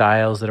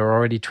lifestyles that are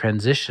already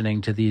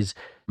transitioning to these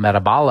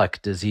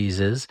metabolic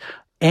diseases,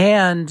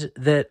 and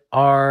that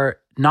are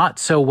not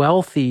so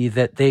wealthy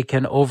that they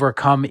can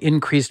overcome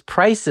increased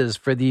prices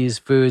for these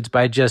foods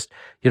by just,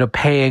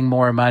 paying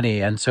more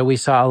money. And so we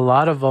saw a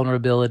lot of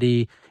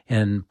vulnerability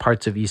in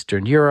parts of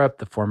Eastern Europe,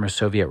 the former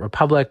Soviet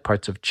Republic,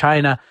 parts of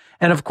China.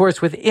 And of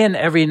course, within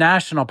every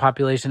national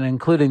population,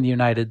 including the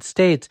United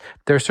States,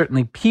 there are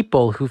certainly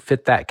people who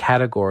fit that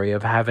category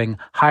of having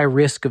high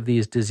risk of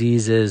these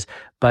diseases,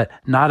 but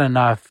not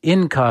enough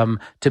income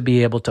to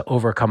be able to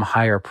overcome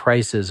higher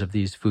prices of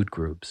these food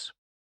groups.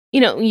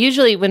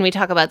 Usually when we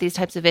talk about these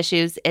types of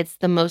issues, it's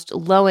the most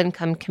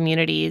low-income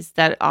communities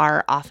that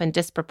are often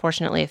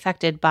disproportionately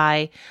affected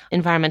by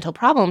environmental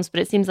problems, but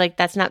it seems like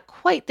that's not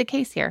quite the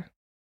case here.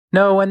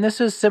 No, and this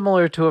is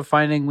similar to a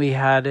finding we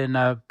had in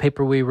a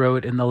paper we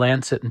wrote in The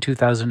Lancet in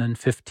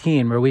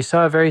 2015, where we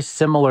saw a very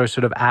similar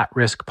sort of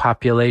at-risk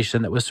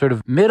population that was sort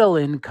of middle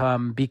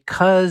income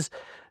because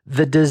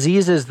the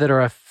diseases that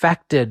are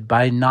affected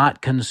by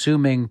not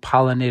consuming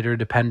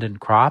pollinator-dependent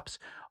crops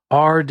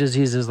are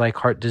diseases like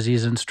heart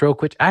disease and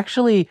stroke, which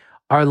actually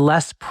are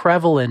less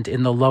prevalent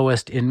in the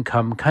lowest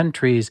income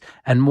countries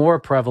and more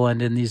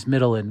prevalent in these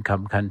middle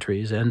income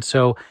countries. And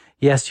so,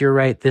 yes, you're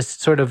right. This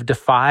sort of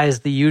defies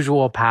the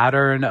usual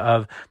pattern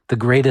of the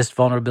greatest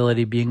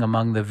vulnerability being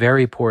among the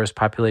very poorest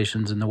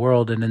populations in the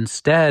world. And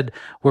instead,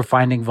 we're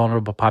finding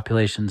vulnerable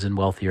populations in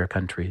wealthier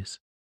countries.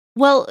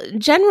 Well,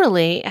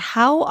 generally,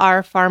 how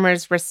are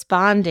farmers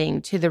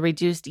responding to the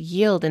reduced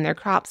yield in their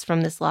crops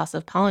from this loss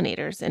of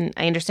pollinators? And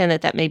I understand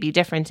that may be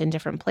different in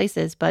different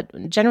places,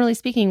 but generally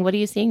speaking, what are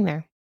you seeing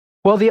there?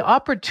 Well, the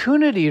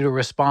opportunity to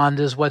respond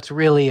is what's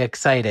really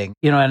exciting.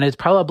 And it's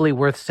probably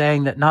worth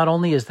saying that not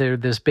only is there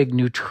this big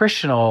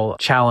nutritional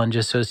challenge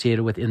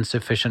associated with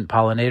insufficient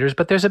pollinators,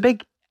 but there's a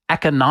big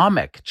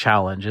economic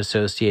challenge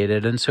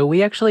associated. And so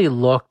we actually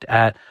looked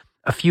at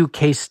a few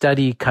case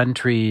study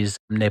countries,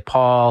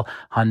 Nepal,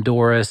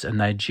 Honduras, and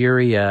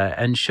Nigeria,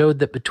 and showed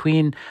that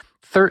between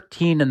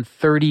 13 and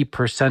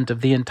 30% of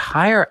the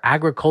entire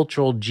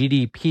agricultural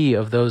GDP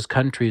of those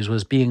countries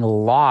was being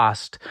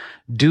lost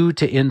due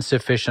to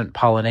insufficient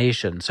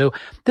pollination. So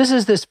this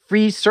is this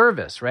free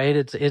service, right?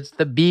 It's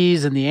the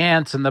bees and the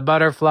ants and the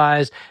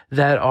butterflies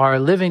that are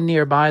living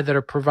nearby that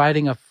are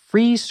providing a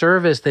free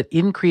service that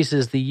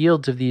increases the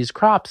yields of these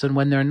crops. And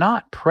when they're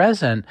not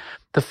present,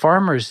 the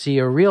farmers see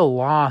a real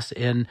loss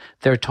in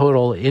their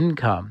total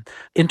income.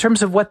 In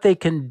terms of what they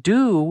can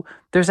do,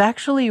 there's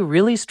actually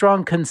really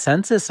strong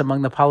consensus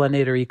among the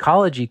pollinator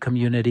ecology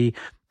community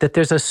that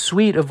there's a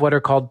suite of what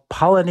are called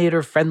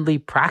pollinator-friendly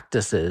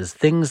practices,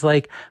 things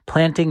like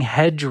planting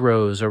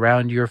hedgerows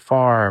around your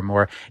farm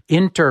or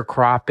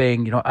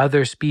intercropping,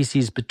 other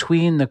species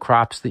between the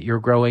crops that you're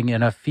growing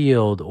in a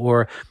field,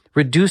 or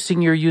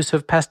reducing your use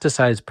of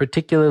pesticides,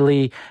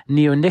 particularly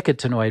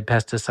neonicotinoid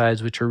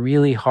pesticides, which are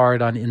really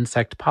hard on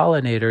insect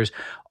pollinators,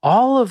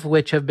 all of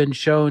which have been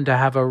shown to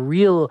have a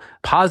real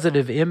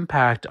positive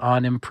impact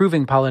on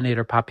improving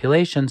pollinator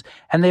populations.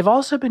 And they've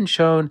also been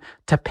shown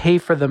to pay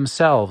for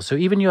themselves. So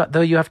even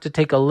though you have to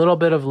take a little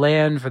bit of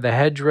land for the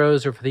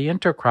hedgerows or for the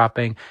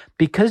intercropping,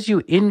 because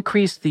you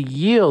increase the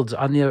yields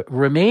on the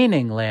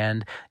remaining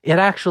land, it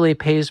actually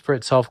pays for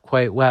itself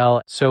quite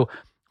well. So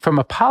from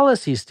a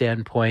policy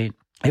standpoint,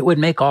 it would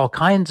make all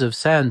kinds of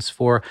sense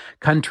for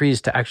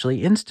countries to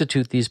actually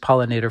institute these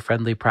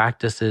pollinator-friendly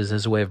practices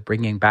as a way of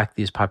bringing back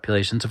these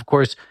populations. Of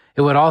course,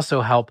 it would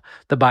also help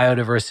the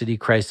biodiversity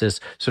crisis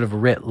sort of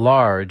writ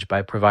large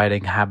by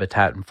providing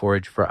habitat and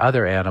forage for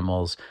other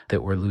animals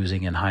that we're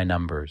losing in high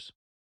numbers.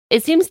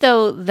 It seems,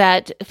 though,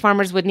 that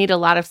farmers would need a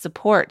lot of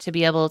support to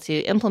be able to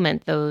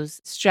implement those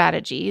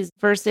strategies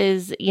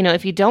versus,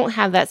 if you don't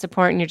have that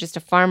support and you're just a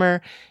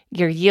farmer,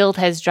 your yield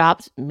has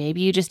dropped,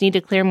 maybe you just need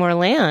to clear more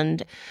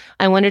land.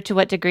 I wonder to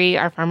what degree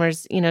are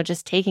farmers,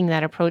 just taking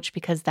that approach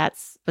because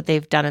that's what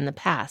they've done in the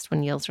past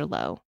when yields are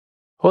low.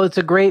 Well, it's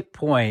a great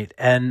point.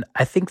 And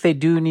I think they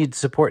do need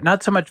support,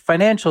 not so much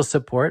financial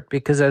support,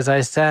 because as I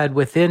said,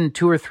 within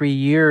 2 or 3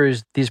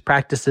 years, these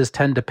practices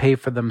tend to pay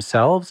for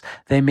themselves.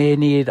 They may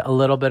need a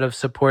little bit of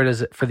support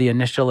for the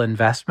initial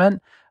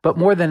investment, but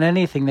more than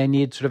anything, they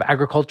need sort of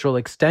agricultural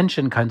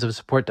extension kinds of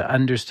support to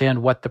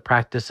understand what the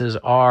practices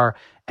are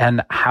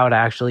and how to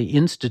actually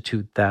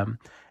institute them.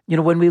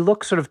 When we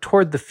look sort of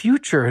toward the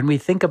future and we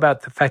think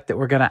about the fact that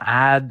we're going to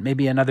add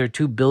maybe another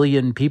 2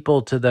 billion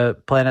people to the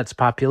planet's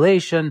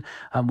population,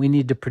 we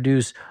need to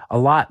produce a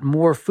lot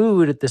more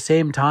food at the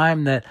same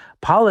time that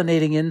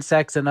pollinating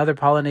insects and other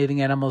pollinating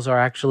animals are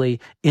actually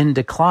in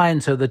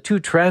decline. So the two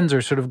trends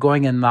are sort of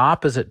going in the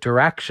opposite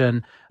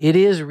direction. It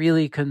is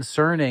really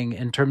concerning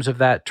in terms of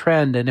that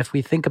trend. And if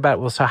we think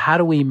about, so how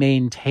do we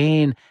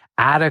maintain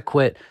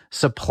adequate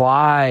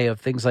supply of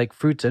things like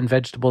fruits and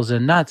vegetables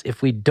and nuts?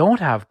 If we don't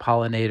have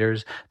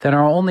pollinators, then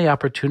our only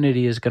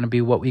opportunity is going to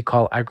be what we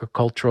call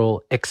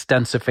agricultural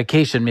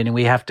extensification, meaning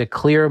we have to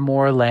clear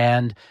more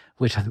land,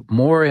 which has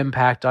more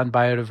impact on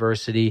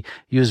biodiversity,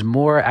 use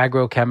more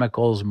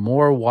agrochemicals,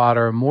 more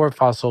water, more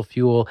fossil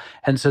fuel.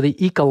 And so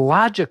the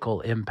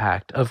ecological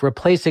impact of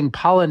replacing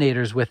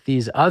pollinators with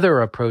these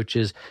other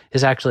approaches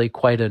is actually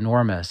quite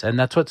enormous. And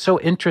that's what's so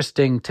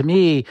interesting to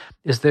me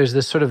is there's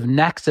this sort of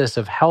nexus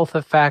of health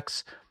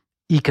effects,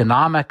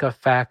 economic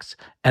effects,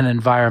 and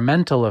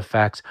environmental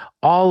effects,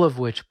 all of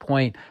which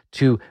point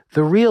to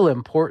the real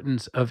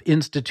importance of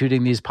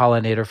instituting these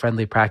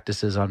pollinator-friendly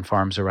practices on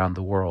farms around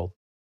the world.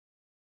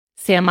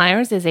 Sam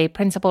Myers is a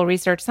principal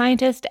research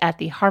scientist at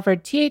the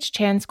Harvard T.H.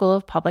 Chan School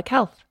of Public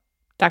Health.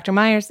 Dr.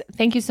 Myers,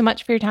 thank you so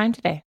much for your time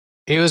today.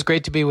 It was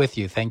great to be with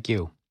you. Thank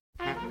you.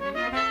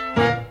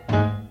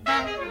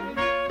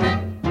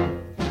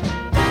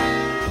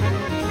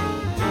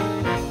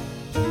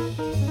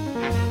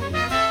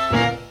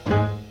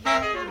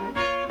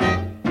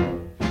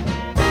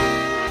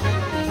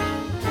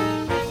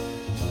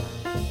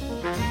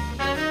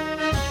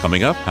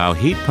 Coming up, how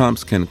heat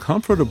pumps can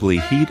comfortably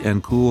heat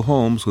and cool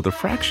homes with a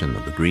fraction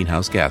of the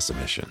greenhouse gas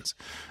emissions.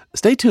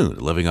 Stay tuned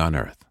to Living on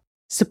Earth.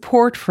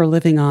 Support for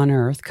Living on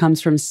Earth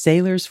comes from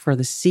Sailors for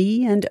the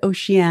Sea and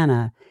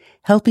Oceana,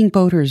 helping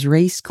boaters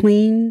race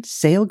clean,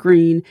 sail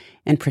green,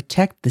 and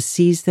protect the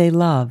seas they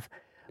love.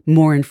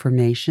 More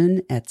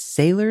information at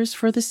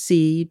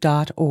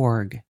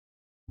sailorsforthesea.org.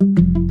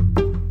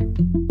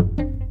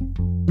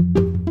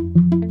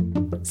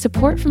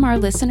 Support from our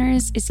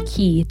listeners is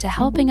key to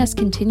helping us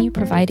continue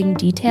providing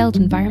detailed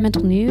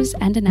environmental news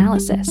and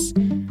analysis.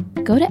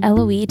 Go to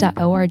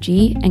LOE.org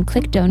and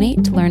click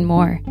donate to learn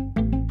more.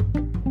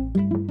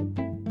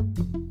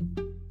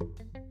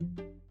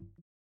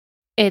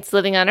 It's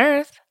Living on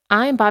Earth.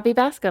 I'm Bobby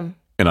Bascom.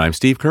 And I'm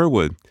Steve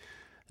Curwood.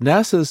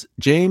 NASA's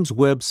James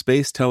Webb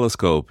Space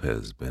Telescope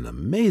has been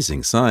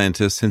amazing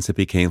scientists since it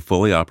became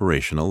fully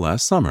operational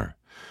last summer.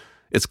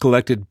 It's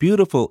collected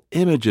beautiful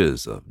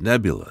images of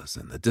nebulas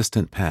in the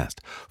distant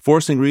past,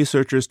 forcing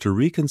researchers to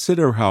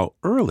reconsider how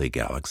early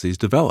galaxies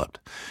developed.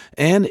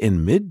 And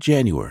in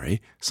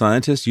mid-January,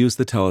 scientists used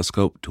the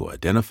telescope to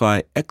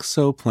identify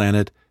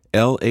exoplanet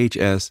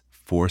LHS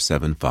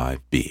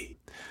 475b.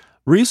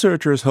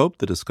 Researchers hope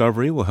the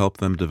discovery will help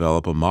them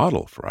develop a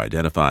model for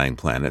identifying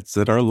planets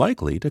that are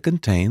likely to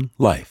contain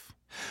life.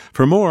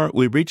 For more,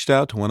 we reached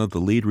out to one of the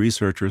lead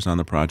researchers on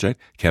the project,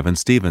 Kevin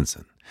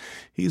Stevenson.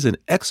 He's an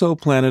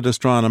exoplanet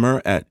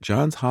astronomer at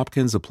Johns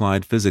Hopkins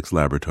Applied Physics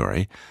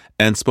Laboratory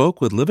and spoke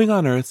with Living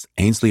on Earth's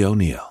Ainsley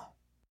O'Neill.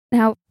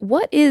 Now,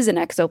 what is an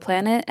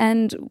exoplanet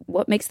and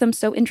what makes them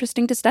so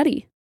interesting to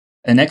study?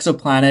 An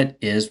exoplanet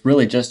is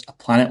really just a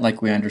planet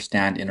like we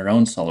understand in our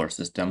own solar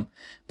system,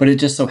 but it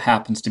just so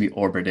happens to be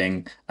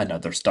orbiting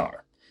another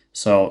star.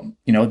 So,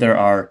 there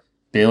are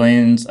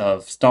billions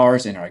of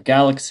stars in our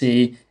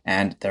galaxy,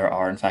 and there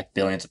are, in fact,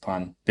 billions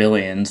upon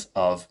billions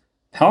of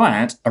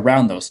planets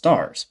around those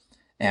stars.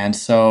 And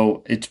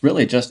so it's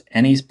really just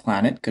any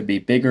planet, could be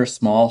big or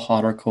small,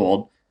 hot or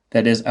cold,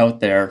 that is out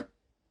there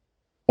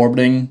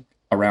orbiting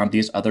around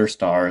these other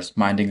stars,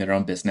 minding their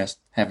own business,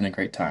 having a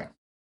great time.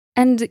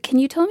 And can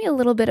you tell me a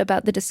little bit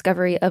about the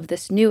discovery of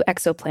this new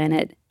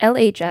exoplanet,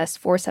 LHS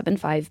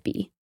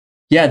 475b?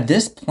 Yeah,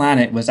 this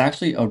planet was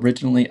actually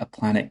originally a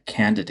planet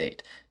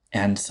candidate.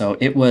 And so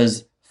it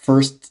was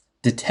first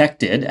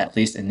detected, at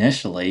least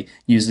initially,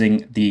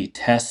 using the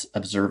TESS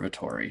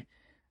Observatory.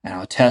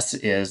 Now, TESS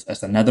is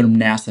another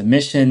NASA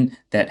mission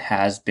that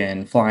has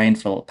been flying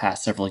for the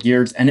past several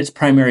years, and its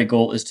primary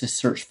goal is to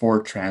search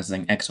for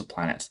transiting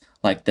exoplanets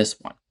like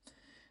this one.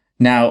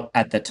 Now,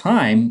 at the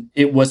time,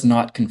 it was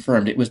not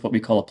confirmed. It was what we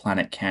call a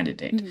planet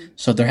candidate. Mm-hmm.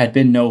 So there had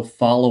been no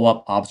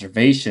follow-up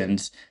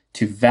observations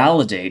to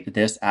validate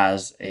this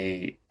as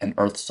an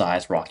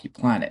Earth-sized rocky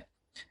planet.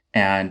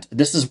 And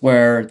this is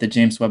where the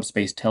James Webb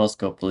Space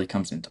Telescope really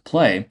comes into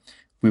play.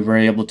 We were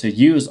able to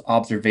use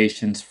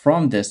observations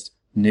from this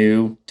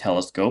new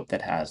telescope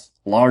that has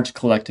large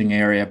collecting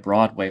area,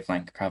 broad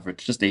wavelength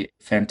coverage, just a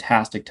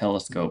fantastic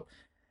telescope,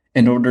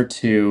 in order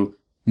to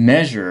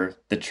measure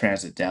the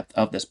transit depth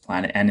of this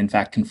planet and in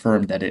fact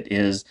confirm that it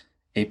is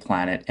a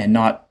planet and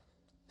not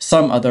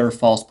some other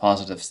false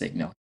positive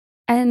signal.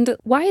 And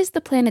why is the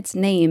planet's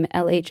name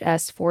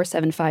LHS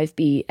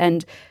 475b?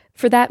 And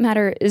for that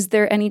matter, is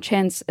there any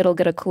chance it'll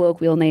get a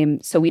colloquial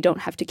name so we don't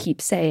have to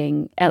keep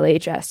saying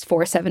LHS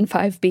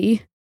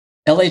 475b?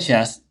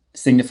 LHS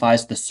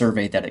signifies the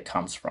survey that it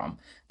comes from.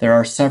 There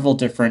are several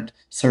different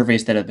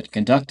surveys that have been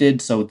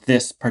conducted, so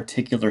this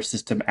particular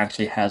system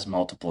actually has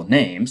multiple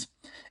names.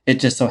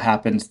 It just so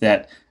happens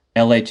that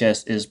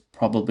LHS is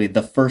probably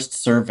the first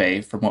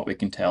survey, from what we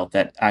can tell,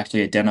 that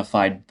actually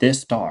identified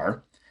this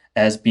star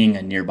as being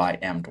a nearby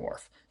M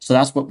dwarf. So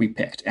that's what we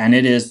picked. And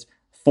it is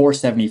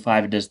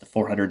 475, it is the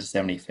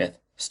 475th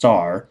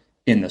star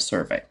in the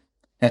survey.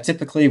 Now,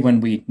 typically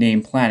when we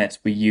name planets,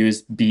 we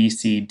use B,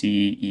 C,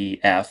 D, E,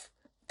 F,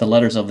 the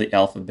letters of the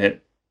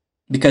alphabet,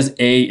 because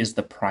A is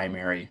the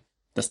primary,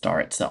 the star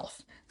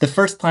itself. The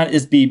first planet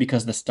is B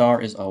because the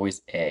star is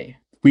always A.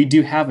 We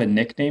do have a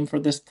nickname for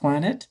this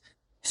planet.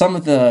 Some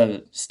of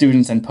the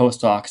students and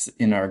postdocs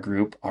in our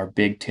group are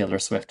big Taylor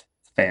Swift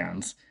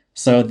fans,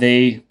 so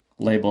they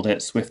labeled it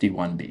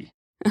Swifty1b.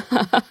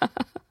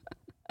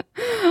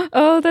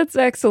 Oh, that's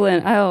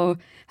excellent. Oh,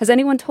 has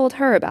anyone told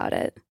her about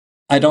it?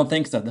 I don't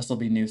think so. This will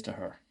be news to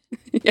her.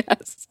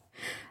 Yes.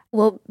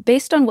 Well,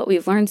 based on what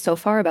we've learned so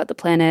far about the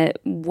planet,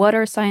 what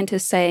are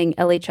scientists saying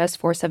LHS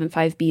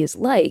 475b is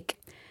like?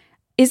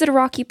 Is it a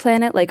rocky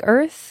planet like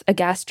Earth, a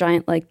gas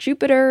giant like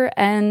Jupiter,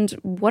 and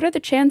what are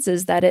the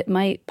chances that it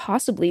might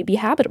possibly be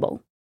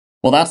habitable?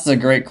 Well, that's a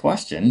great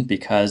question,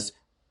 because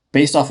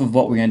based off of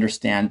what we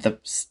understand, the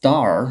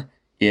star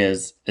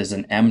is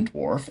an M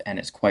dwarf, and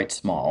it's quite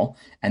small,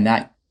 and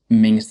that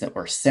means that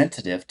we're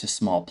sensitive to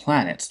small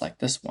planets like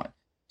this one.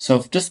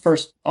 So just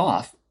first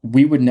off,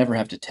 we would never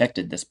have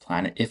detected this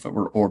planet if it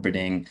were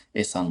orbiting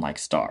a sun-like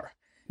star.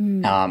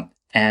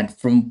 And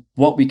from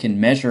what we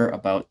can measure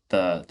about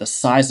the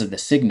size of the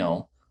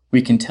signal,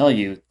 we can tell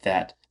you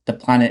that the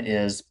planet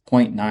is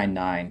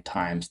 0.99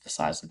 times the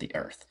size of the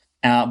Earth.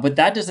 But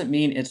that doesn't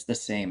mean it's the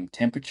same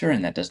temperature,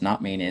 and that does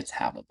not mean it's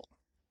habitable.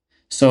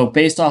 So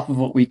based off of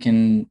what we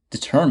can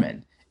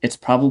determine, it's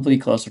probably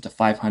closer to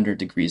 500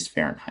 degrees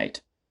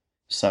Fahrenheit.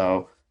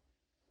 So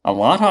a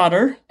lot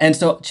hotter. And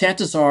so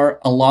chances are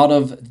a lot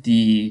of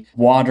the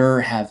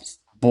water has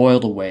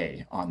boiled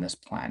away on this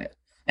planet.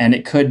 And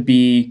it could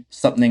be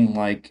something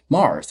like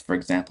Mars, for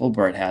example,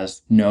 where it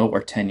has no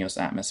or tenuous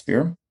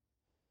atmosphere.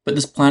 But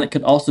this planet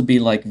could also be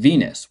like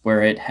Venus,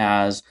 where it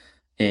has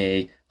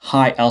a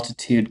high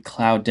altitude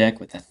cloud deck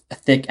with a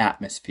thick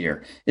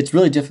atmosphere. It's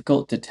really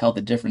difficult to tell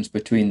the difference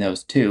between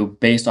those two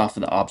based off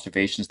of the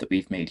observations that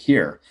we've made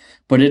here.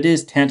 But it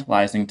is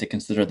tantalizing to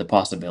consider the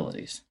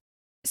possibilities.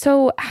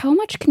 So, how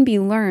much can be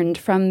learned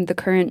from the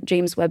current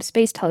James Webb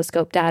Space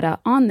Telescope data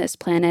on this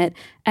planet,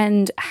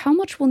 and how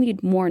much will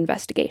need more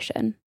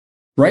investigation?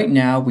 Right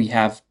now, we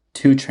have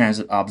 2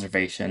 transit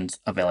observations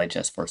of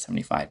LHS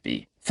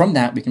 475b. From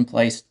that, we can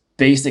place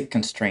basic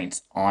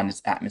constraints on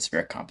its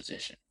atmospheric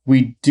composition.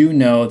 We do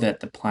know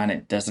that the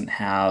planet doesn't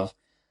have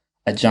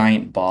a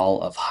giant ball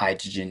of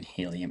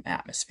hydrogen-helium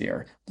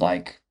atmosphere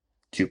like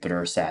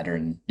Jupiter,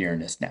 Saturn,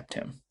 Uranus,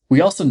 Neptune.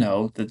 We also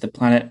know that the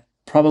planet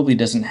probably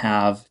doesn't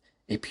have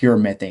a pure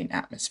methane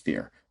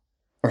atmosphere,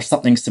 or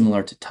something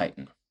similar to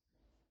Titan.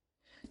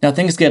 Now,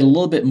 things get a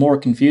little bit more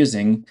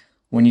confusing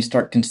when you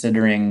start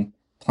considering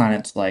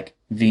planets like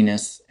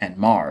Venus and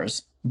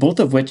Mars, both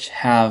of which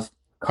have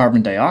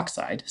carbon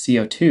dioxide,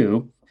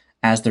 CO2,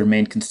 as their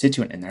main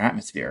constituent in their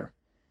atmosphere.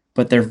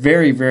 But they're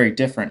very, very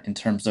different in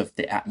terms of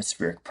the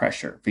atmospheric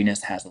pressure.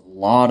 Venus has a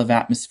lot of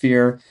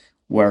atmosphere,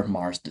 where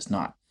Mars does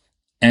not.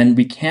 And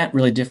we can't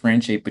really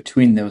differentiate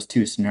between those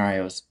two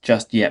scenarios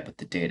just yet with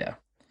the data.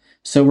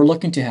 So we're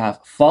looking to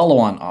have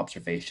follow-on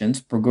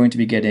observations. We're going to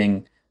be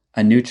getting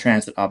a new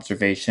transit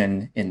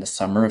observation in the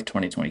summer of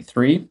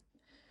 2023.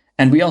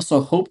 And we also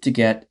hope to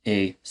get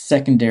a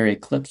secondary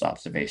eclipse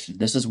observation.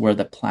 This is where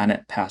the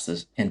planet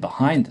passes in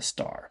behind the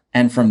star.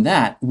 And from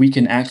that, we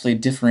can actually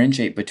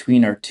differentiate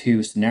between our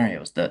two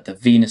scenarios, the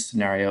Venus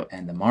scenario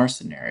and the Mars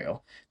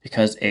scenario,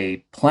 because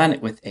a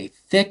planet with a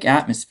thick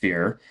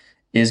atmosphere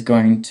is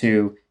going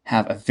to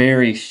have a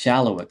very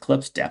shallow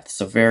eclipse depth,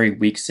 so very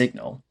weak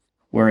signal.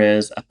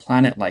 Whereas a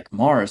planet like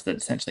Mars that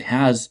essentially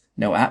has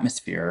no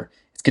atmosphere,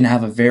 it's going to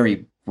have a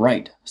very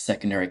bright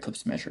secondary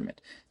eclipse measurement.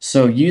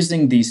 So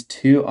using these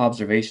two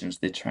observations,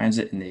 the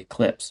transit and the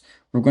eclipse,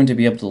 we're going to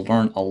be able to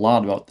learn a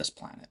lot about this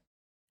planet.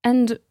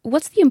 And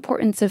what's the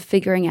importance of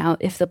figuring out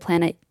if the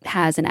planet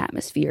has an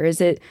atmosphere?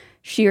 Is it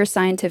sheer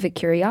scientific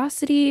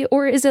curiosity,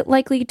 or is it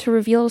likely to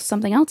reveal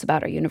something else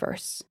about our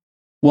universe?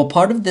 Well,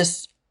 part of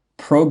this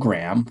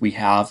program we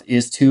have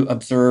is to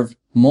observe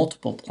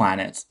multiple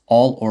planets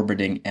all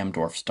orbiting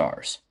M-dwarf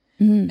stars.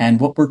 And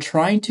what we're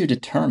trying to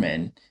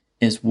determine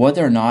is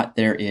whether or not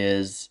there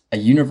is a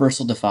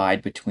universal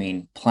divide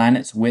between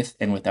planets with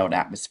and without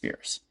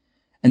atmospheres.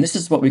 And this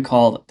is what we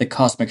call the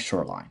cosmic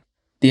shoreline.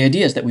 The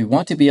idea is that we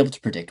want to be able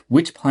to predict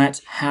which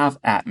planets have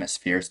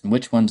atmospheres and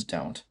which ones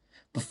don't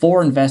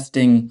before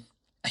investing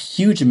a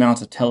huge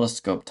amount of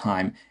telescope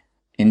time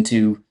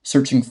into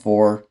searching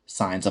for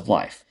signs of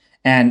life.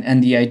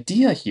 And the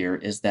idea here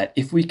is that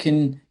if we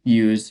can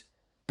use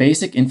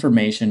basic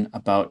information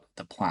about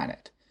the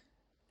planet,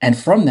 and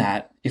from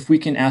that, if we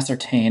can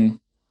ascertain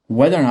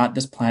whether or not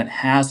this planet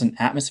has an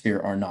atmosphere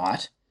or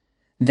not,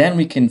 then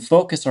we can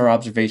focus our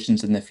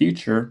observations in the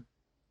future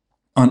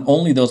on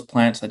only those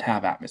planets that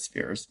have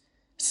atmospheres.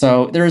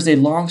 So there is a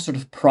long sort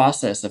of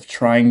process of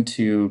trying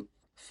to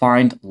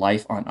find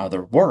life on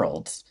other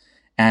worlds.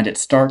 And it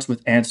starts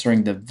with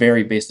answering the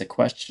very basic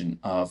question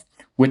of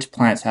which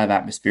planets have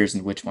atmospheres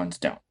and which ones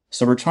don't.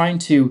 So we're trying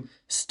to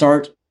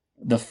start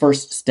the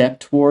first step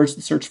towards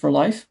the search for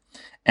life.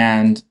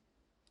 And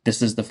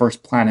this is the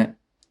first planet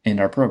in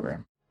our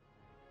program.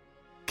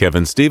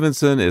 Kevin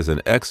Stevenson is an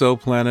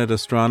exoplanet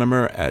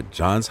astronomer at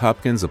Johns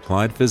Hopkins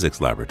Applied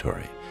Physics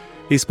Laboratory.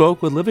 He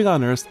spoke with Living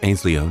on Earth's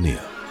Ainsley O'Neill.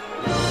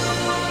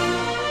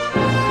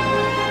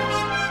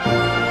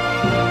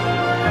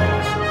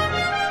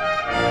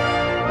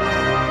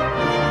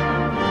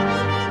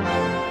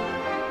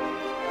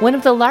 One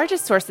of the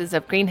largest sources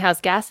of greenhouse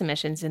gas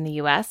emissions in the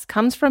U.S.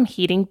 comes from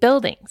heating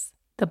buildings.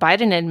 The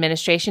Biden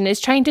administration is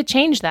trying to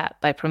change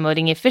that by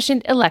promoting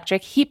efficient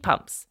electric heat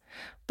pumps.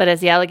 But as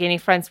the Allegheny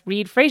Front's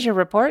Reed Fraser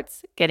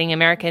reports, getting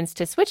Americans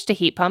to switch to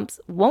heat pumps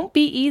won't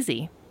be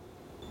easy.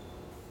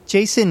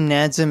 Jason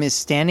Nadzum is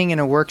standing in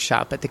a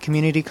workshop at the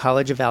Community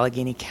College of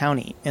Allegheny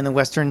County in the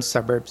western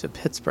suburbs of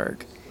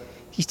Pittsburgh.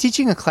 He's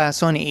teaching a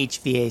class on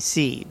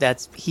HVAC,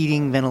 that's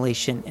heating,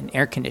 ventilation, and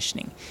air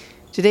conditioning.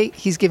 Today,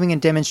 he's giving a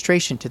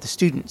demonstration to the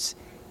students.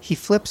 He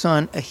flips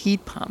on a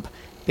heat pump,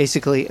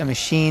 basically a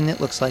machine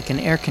that looks like an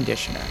air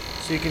conditioner.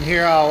 So you can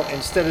hear how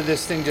instead of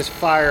this thing just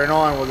firing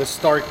on with a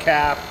start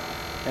cap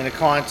and a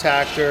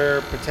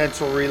contactor,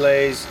 potential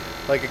relays,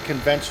 like a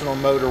conventional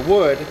motor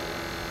would,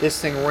 this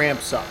thing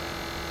ramps up.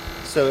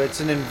 So it's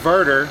an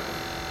inverter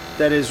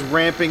that is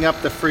ramping up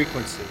the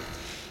frequency.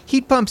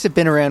 Heat pumps have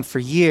been around for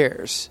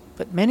years,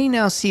 but many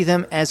now see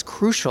them as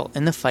crucial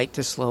in the fight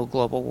to slow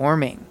global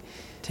warming.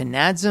 To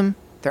Nadzum,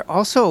 they're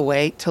also a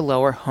way to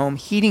lower home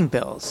heating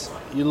bills.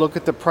 You look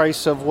at the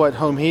price of what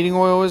home heating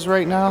oil is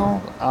right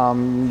now,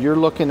 you're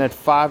looking at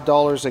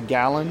 $5 a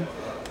gallon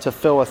to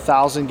fill a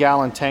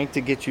 1,000-gallon tank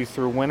to get you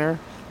through winter.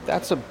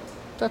 That's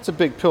a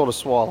big pill to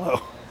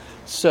swallow.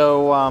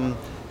 So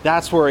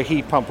that's where a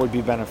heat pump would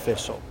be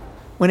beneficial.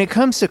 When it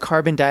comes to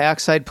carbon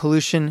dioxide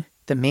pollution,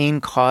 the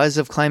main cause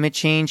of climate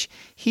change,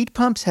 heat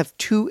pumps have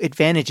two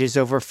advantages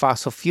over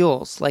fossil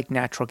fuels like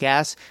natural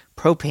gas,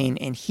 propane,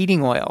 and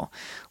heating oil.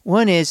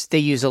 One is they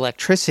use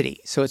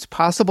electricity, so it's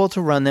possible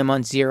to run them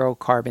on zero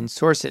carbon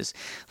sources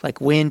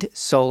like wind,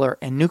 solar,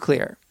 and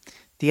nuclear.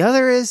 The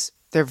other is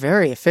they're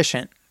very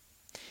efficient.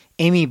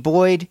 Amy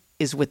Boyd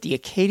is with the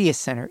Acadia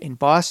Center in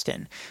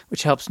Boston,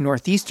 which helps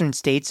northeastern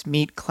states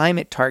meet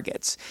climate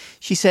targets.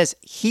 She says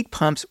heat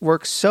pumps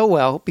work so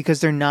well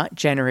because they're not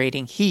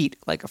generating heat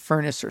like a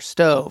furnace or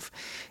stove.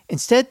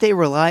 Instead, they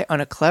rely on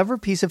a clever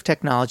piece of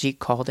technology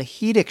called a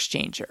heat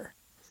exchanger.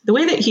 The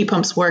way that heat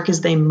pumps work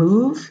is they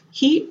move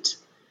heat.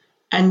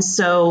 And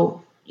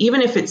so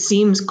even if it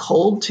seems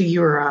cold to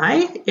your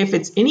eye, if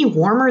it's any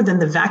warmer than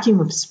the vacuum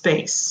of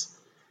space,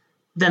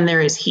 then there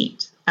is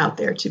heat out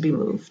there to be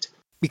moved.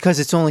 Because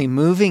it's only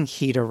moving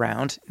heat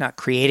around, not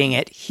creating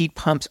it, heat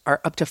pumps are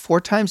up to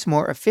 4 times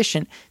more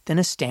efficient than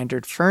a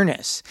standard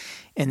furnace.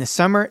 In the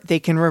summer, they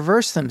can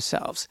reverse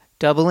themselves,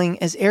 doubling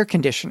as air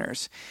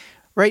conditioners.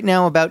 Right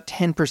now, about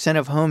 10%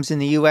 of homes in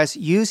the U.S.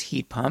 use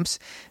heat pumps.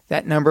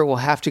 That number will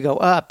have to go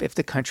up if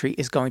the country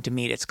is going to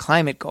meet its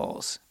climate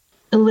goals.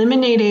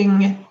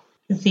 Eliminating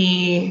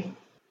the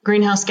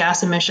greenhouse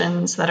gas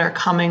emissions that are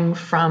coming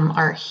from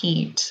our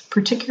heat,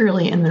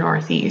 particularly in the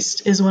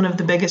Northeast, is one of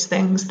the biggest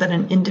things that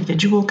an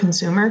individual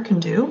consumer can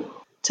do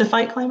to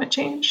fight climate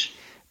change.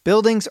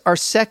 Buildings are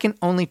second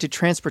only to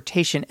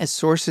transportation as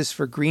sources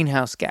for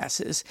greenhouse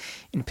gases.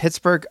 In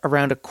Pittsburgh,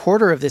 around a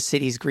quarter of the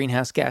city's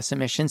greenhouse gas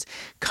emissions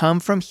come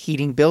from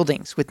heating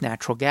buildings with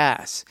natural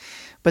gas.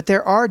 But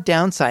there are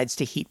downsides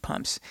to heat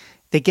pumps.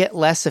 They get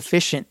less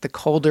efficient the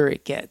colder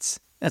it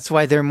gets. That's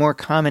why they're more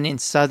common in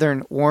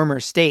southern,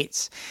 warmer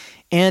states.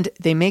 And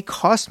they may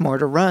cost more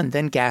to run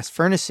than gas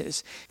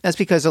furnaces. That's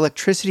because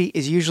electricity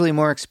is usually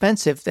more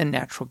expensive than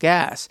natural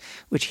gas,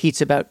 which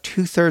heats about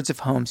 2/3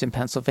 of homes in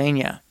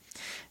Pennsylvania.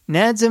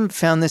 Nadzim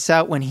found this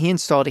out when he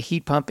installed a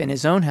heat pump in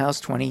his own house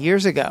 20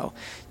 years ago,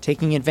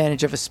 taking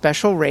advantage of a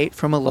special rate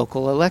from a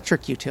local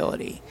electric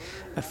utility.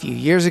 A few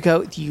years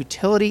ago, the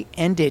utility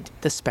ended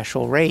the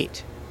special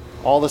rate.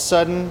 All of a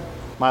sudden,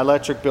 my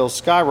electric bill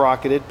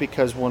skyrocketed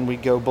because when we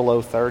go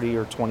below 30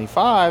 or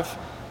 25,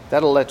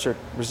 that electric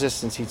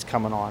resistance heat's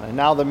coming on. And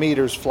now the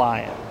meter's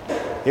flying.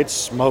 It's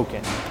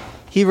smoking.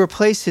 He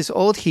replaced his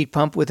old heat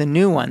pump with a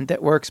new one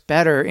that works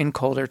better in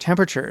colder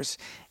temperatures.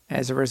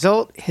 As a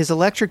result, his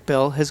electric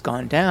bill has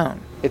gone down.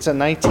 It's a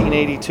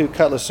 1982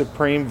 Cutlass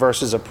Supreme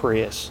versus a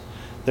Prius.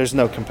 There's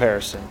no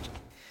comparison.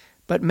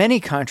 But many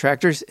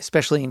contractors,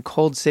 especially in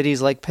cold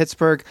cities like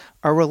Pittsburgh,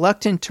 are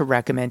reluctant to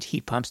recommend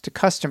heat pumps to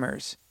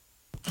customers.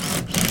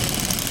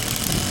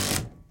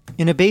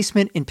 In a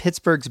basement in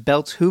Pittsburgh's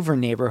Belts Hoover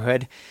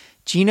neighborhood,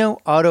 Gino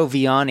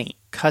Autoviani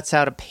cuts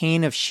out a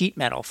pane of sheet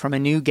metal from a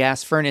new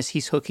gas furnace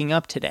he's hooking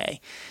up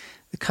today.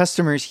 The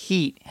customer's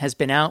heat has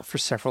been out for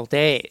several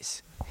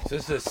days. So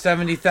this is a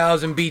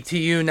 70,000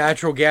 BTU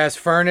natural gas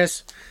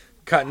furnace,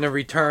 cutting the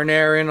return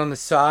air in on the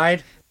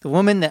side. The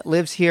woman that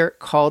lives here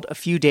called a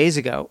few days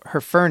ago.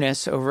 Her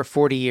furnace, over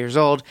 40 years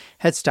old,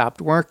 had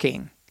stopped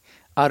working.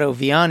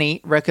 Autoviani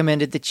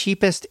recommended the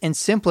cheapest and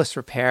simplest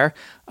repair,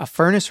 a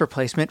furnace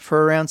replacement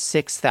for around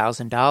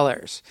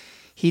 $6,000.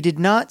 He did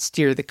not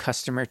steer the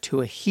customer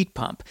to a heat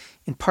pump,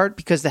 in part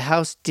because the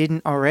house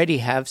didn't already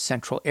have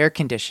central air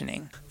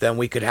conditioning. Then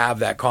we could have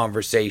that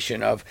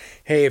conversation of,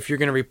 hey, if you're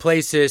going to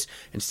replace this,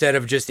 instead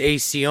of just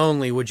AC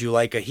only, would you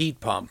like a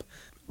heat pump?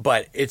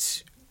 But we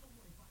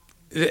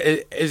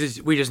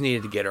just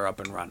needed to get her up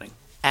and running.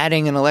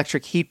 Adding an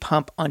electric heat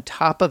pump on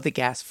top of the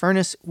gas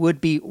furnace would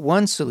be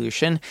one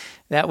solution.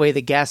 That way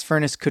the gas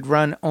furnace could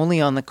run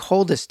only on the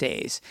coldest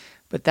days.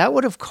 But that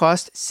would have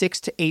cost $6,000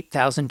 to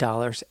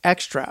 $8,000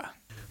 extra.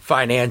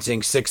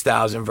 Financing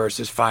 $6,000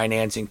 versus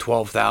financing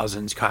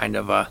 $12,000 is kind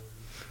of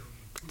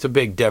it's a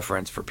big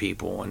difference for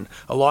people. And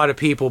a lot of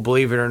people,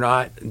 believe it or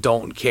not,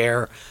 don't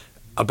care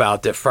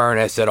about the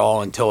furnace at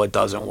all until it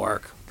doesn't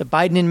work. The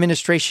Biden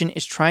administration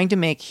is trying to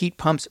make heat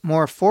pumps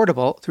more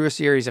affordable through a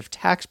series of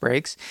tax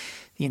breaks.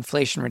 The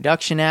Inflation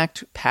Reduction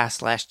Act,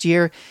 passed last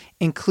year,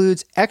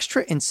 includes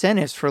extra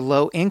incentives for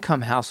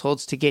low-income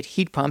households to get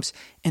heat pumps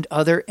and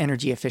other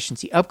energy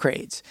efficiency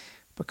upgrades.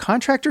 But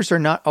contractors are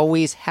not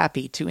always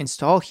happy to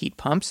install heat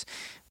pumps.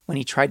 When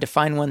he tried to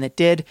find one that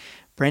did,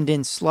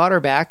 Brendan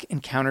Slaughterback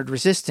encountered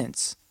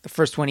resistance. The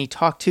first one he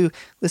talked to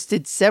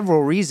listed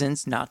several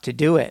reasons not to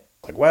do it.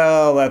 Like,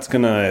 well,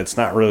 it's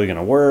not really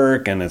gonna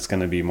work, and it's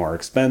gonna be more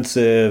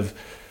expensive.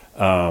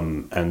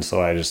 And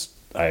so I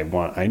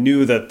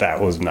knew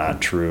that was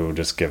not true,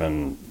 just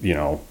given,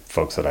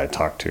 folks that I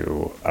talked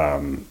to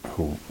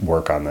who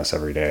work on this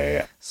every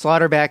day.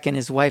 Slaughterback and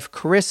his wife,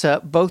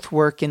 Carissa, both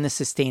work in the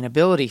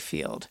sustainability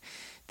field.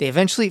 They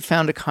eventually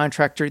found a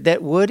contractor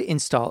that would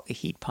install a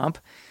heat pump.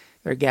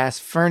 Their gas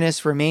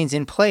furnace remains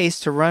in place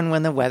to run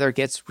when the weather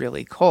gets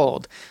really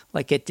cold,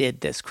 like it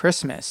did this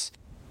Christmas.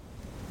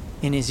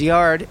 In his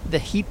yard, the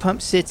heat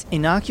pump sits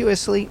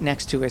innocuously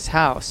next to his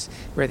house,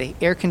 where the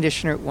air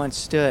conditioner once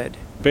stood.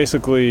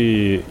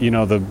 Basically,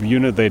 the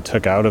unit they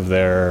took out of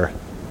there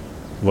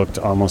looked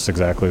almost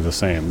exactly the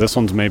same. This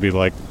one's maybe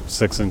like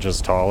 6 inches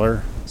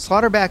taller.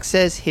 Slaughterback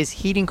says his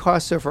heating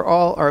costs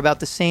overall are about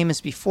the same as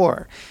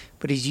before,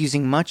 but he's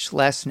using much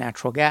less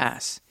natural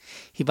gas.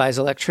 He buys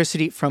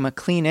electricity from a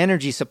clean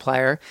energy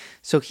supplier,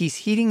 so he's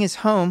heating his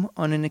home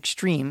on an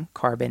extreme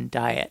carbon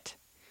diet.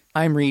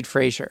 I'm Reed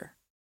Frazier.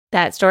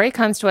 That story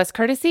comes to us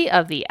courtesy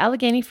of the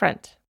Allegheny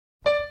Front.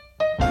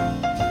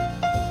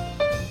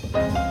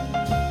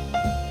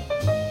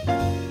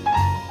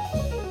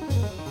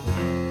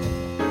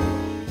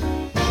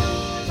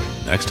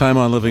 Next time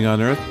on Living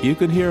on Earth, you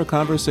can hear a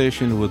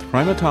conversation with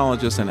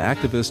primatologist and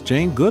activist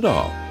Jane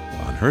Goodall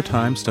on her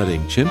time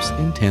studying chimps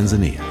in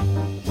Tanzania.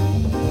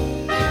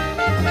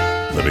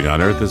 Living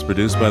on Earth is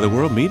produced by the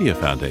World Media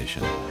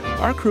Foundation.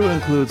 Our crew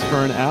includes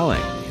Fern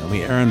Alling, Naomi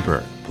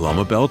Ehrenberg,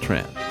 Paloma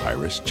Beltran,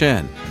 Iris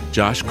Chen,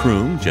 Josh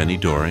Kroom, Jenny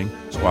Doring,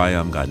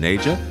 Swayam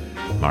Ganeja,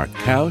 Mark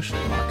Kausch,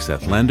 Mark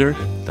Seth Lender,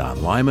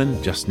 Don Lyman,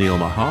 Justneil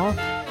Mahal,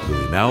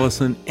 Louis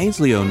Mallison,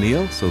 Ainsley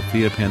O'Neill,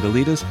 Sophia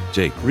Pandelides,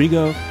 Jake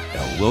Rigo,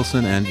 Elle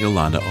Wilson, and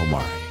Yolanda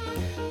Omari.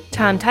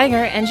 Tom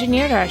Tiger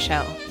engineered our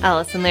show.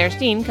 Allison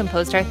Lairstein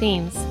composed our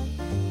themes.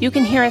 You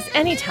can hear us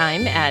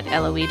anytime at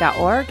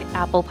LOE.org,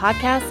 Apple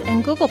Podcasts,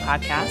 and Google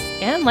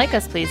Podcasts, and like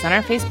us please on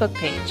our Facebook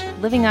page,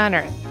 Living on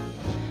Earth.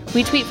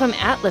 We tweet from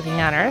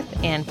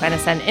 @LivingOnEarth and find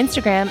us on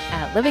Instagram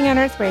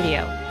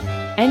 @LivingOnEarthRadio.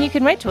 And you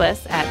can write to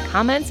us at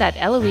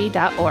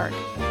comments@LOE.org.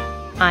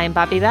 I'm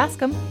Bobby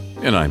Bascom.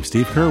 And I'm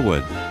Steve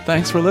Curwood.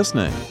 Thanks for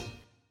listening.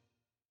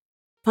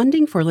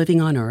 Funding for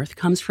Living on Earth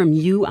comes from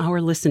you,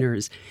 our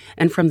listeners,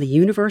 and from the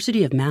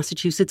University of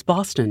Massachusetts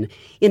Boston,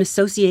 in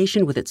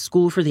association with its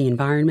School for the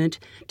Environment,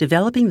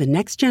 developing the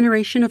next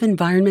generation of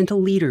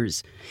environmental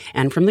leaders,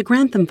 and from the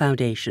Grantham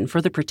Foundation for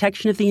the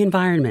Protection of the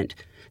Environment,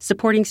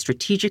 supporting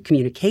strategic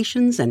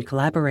communications and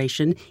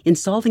collaboration in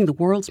solving the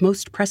world's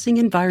most pressing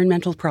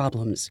environmental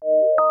problems.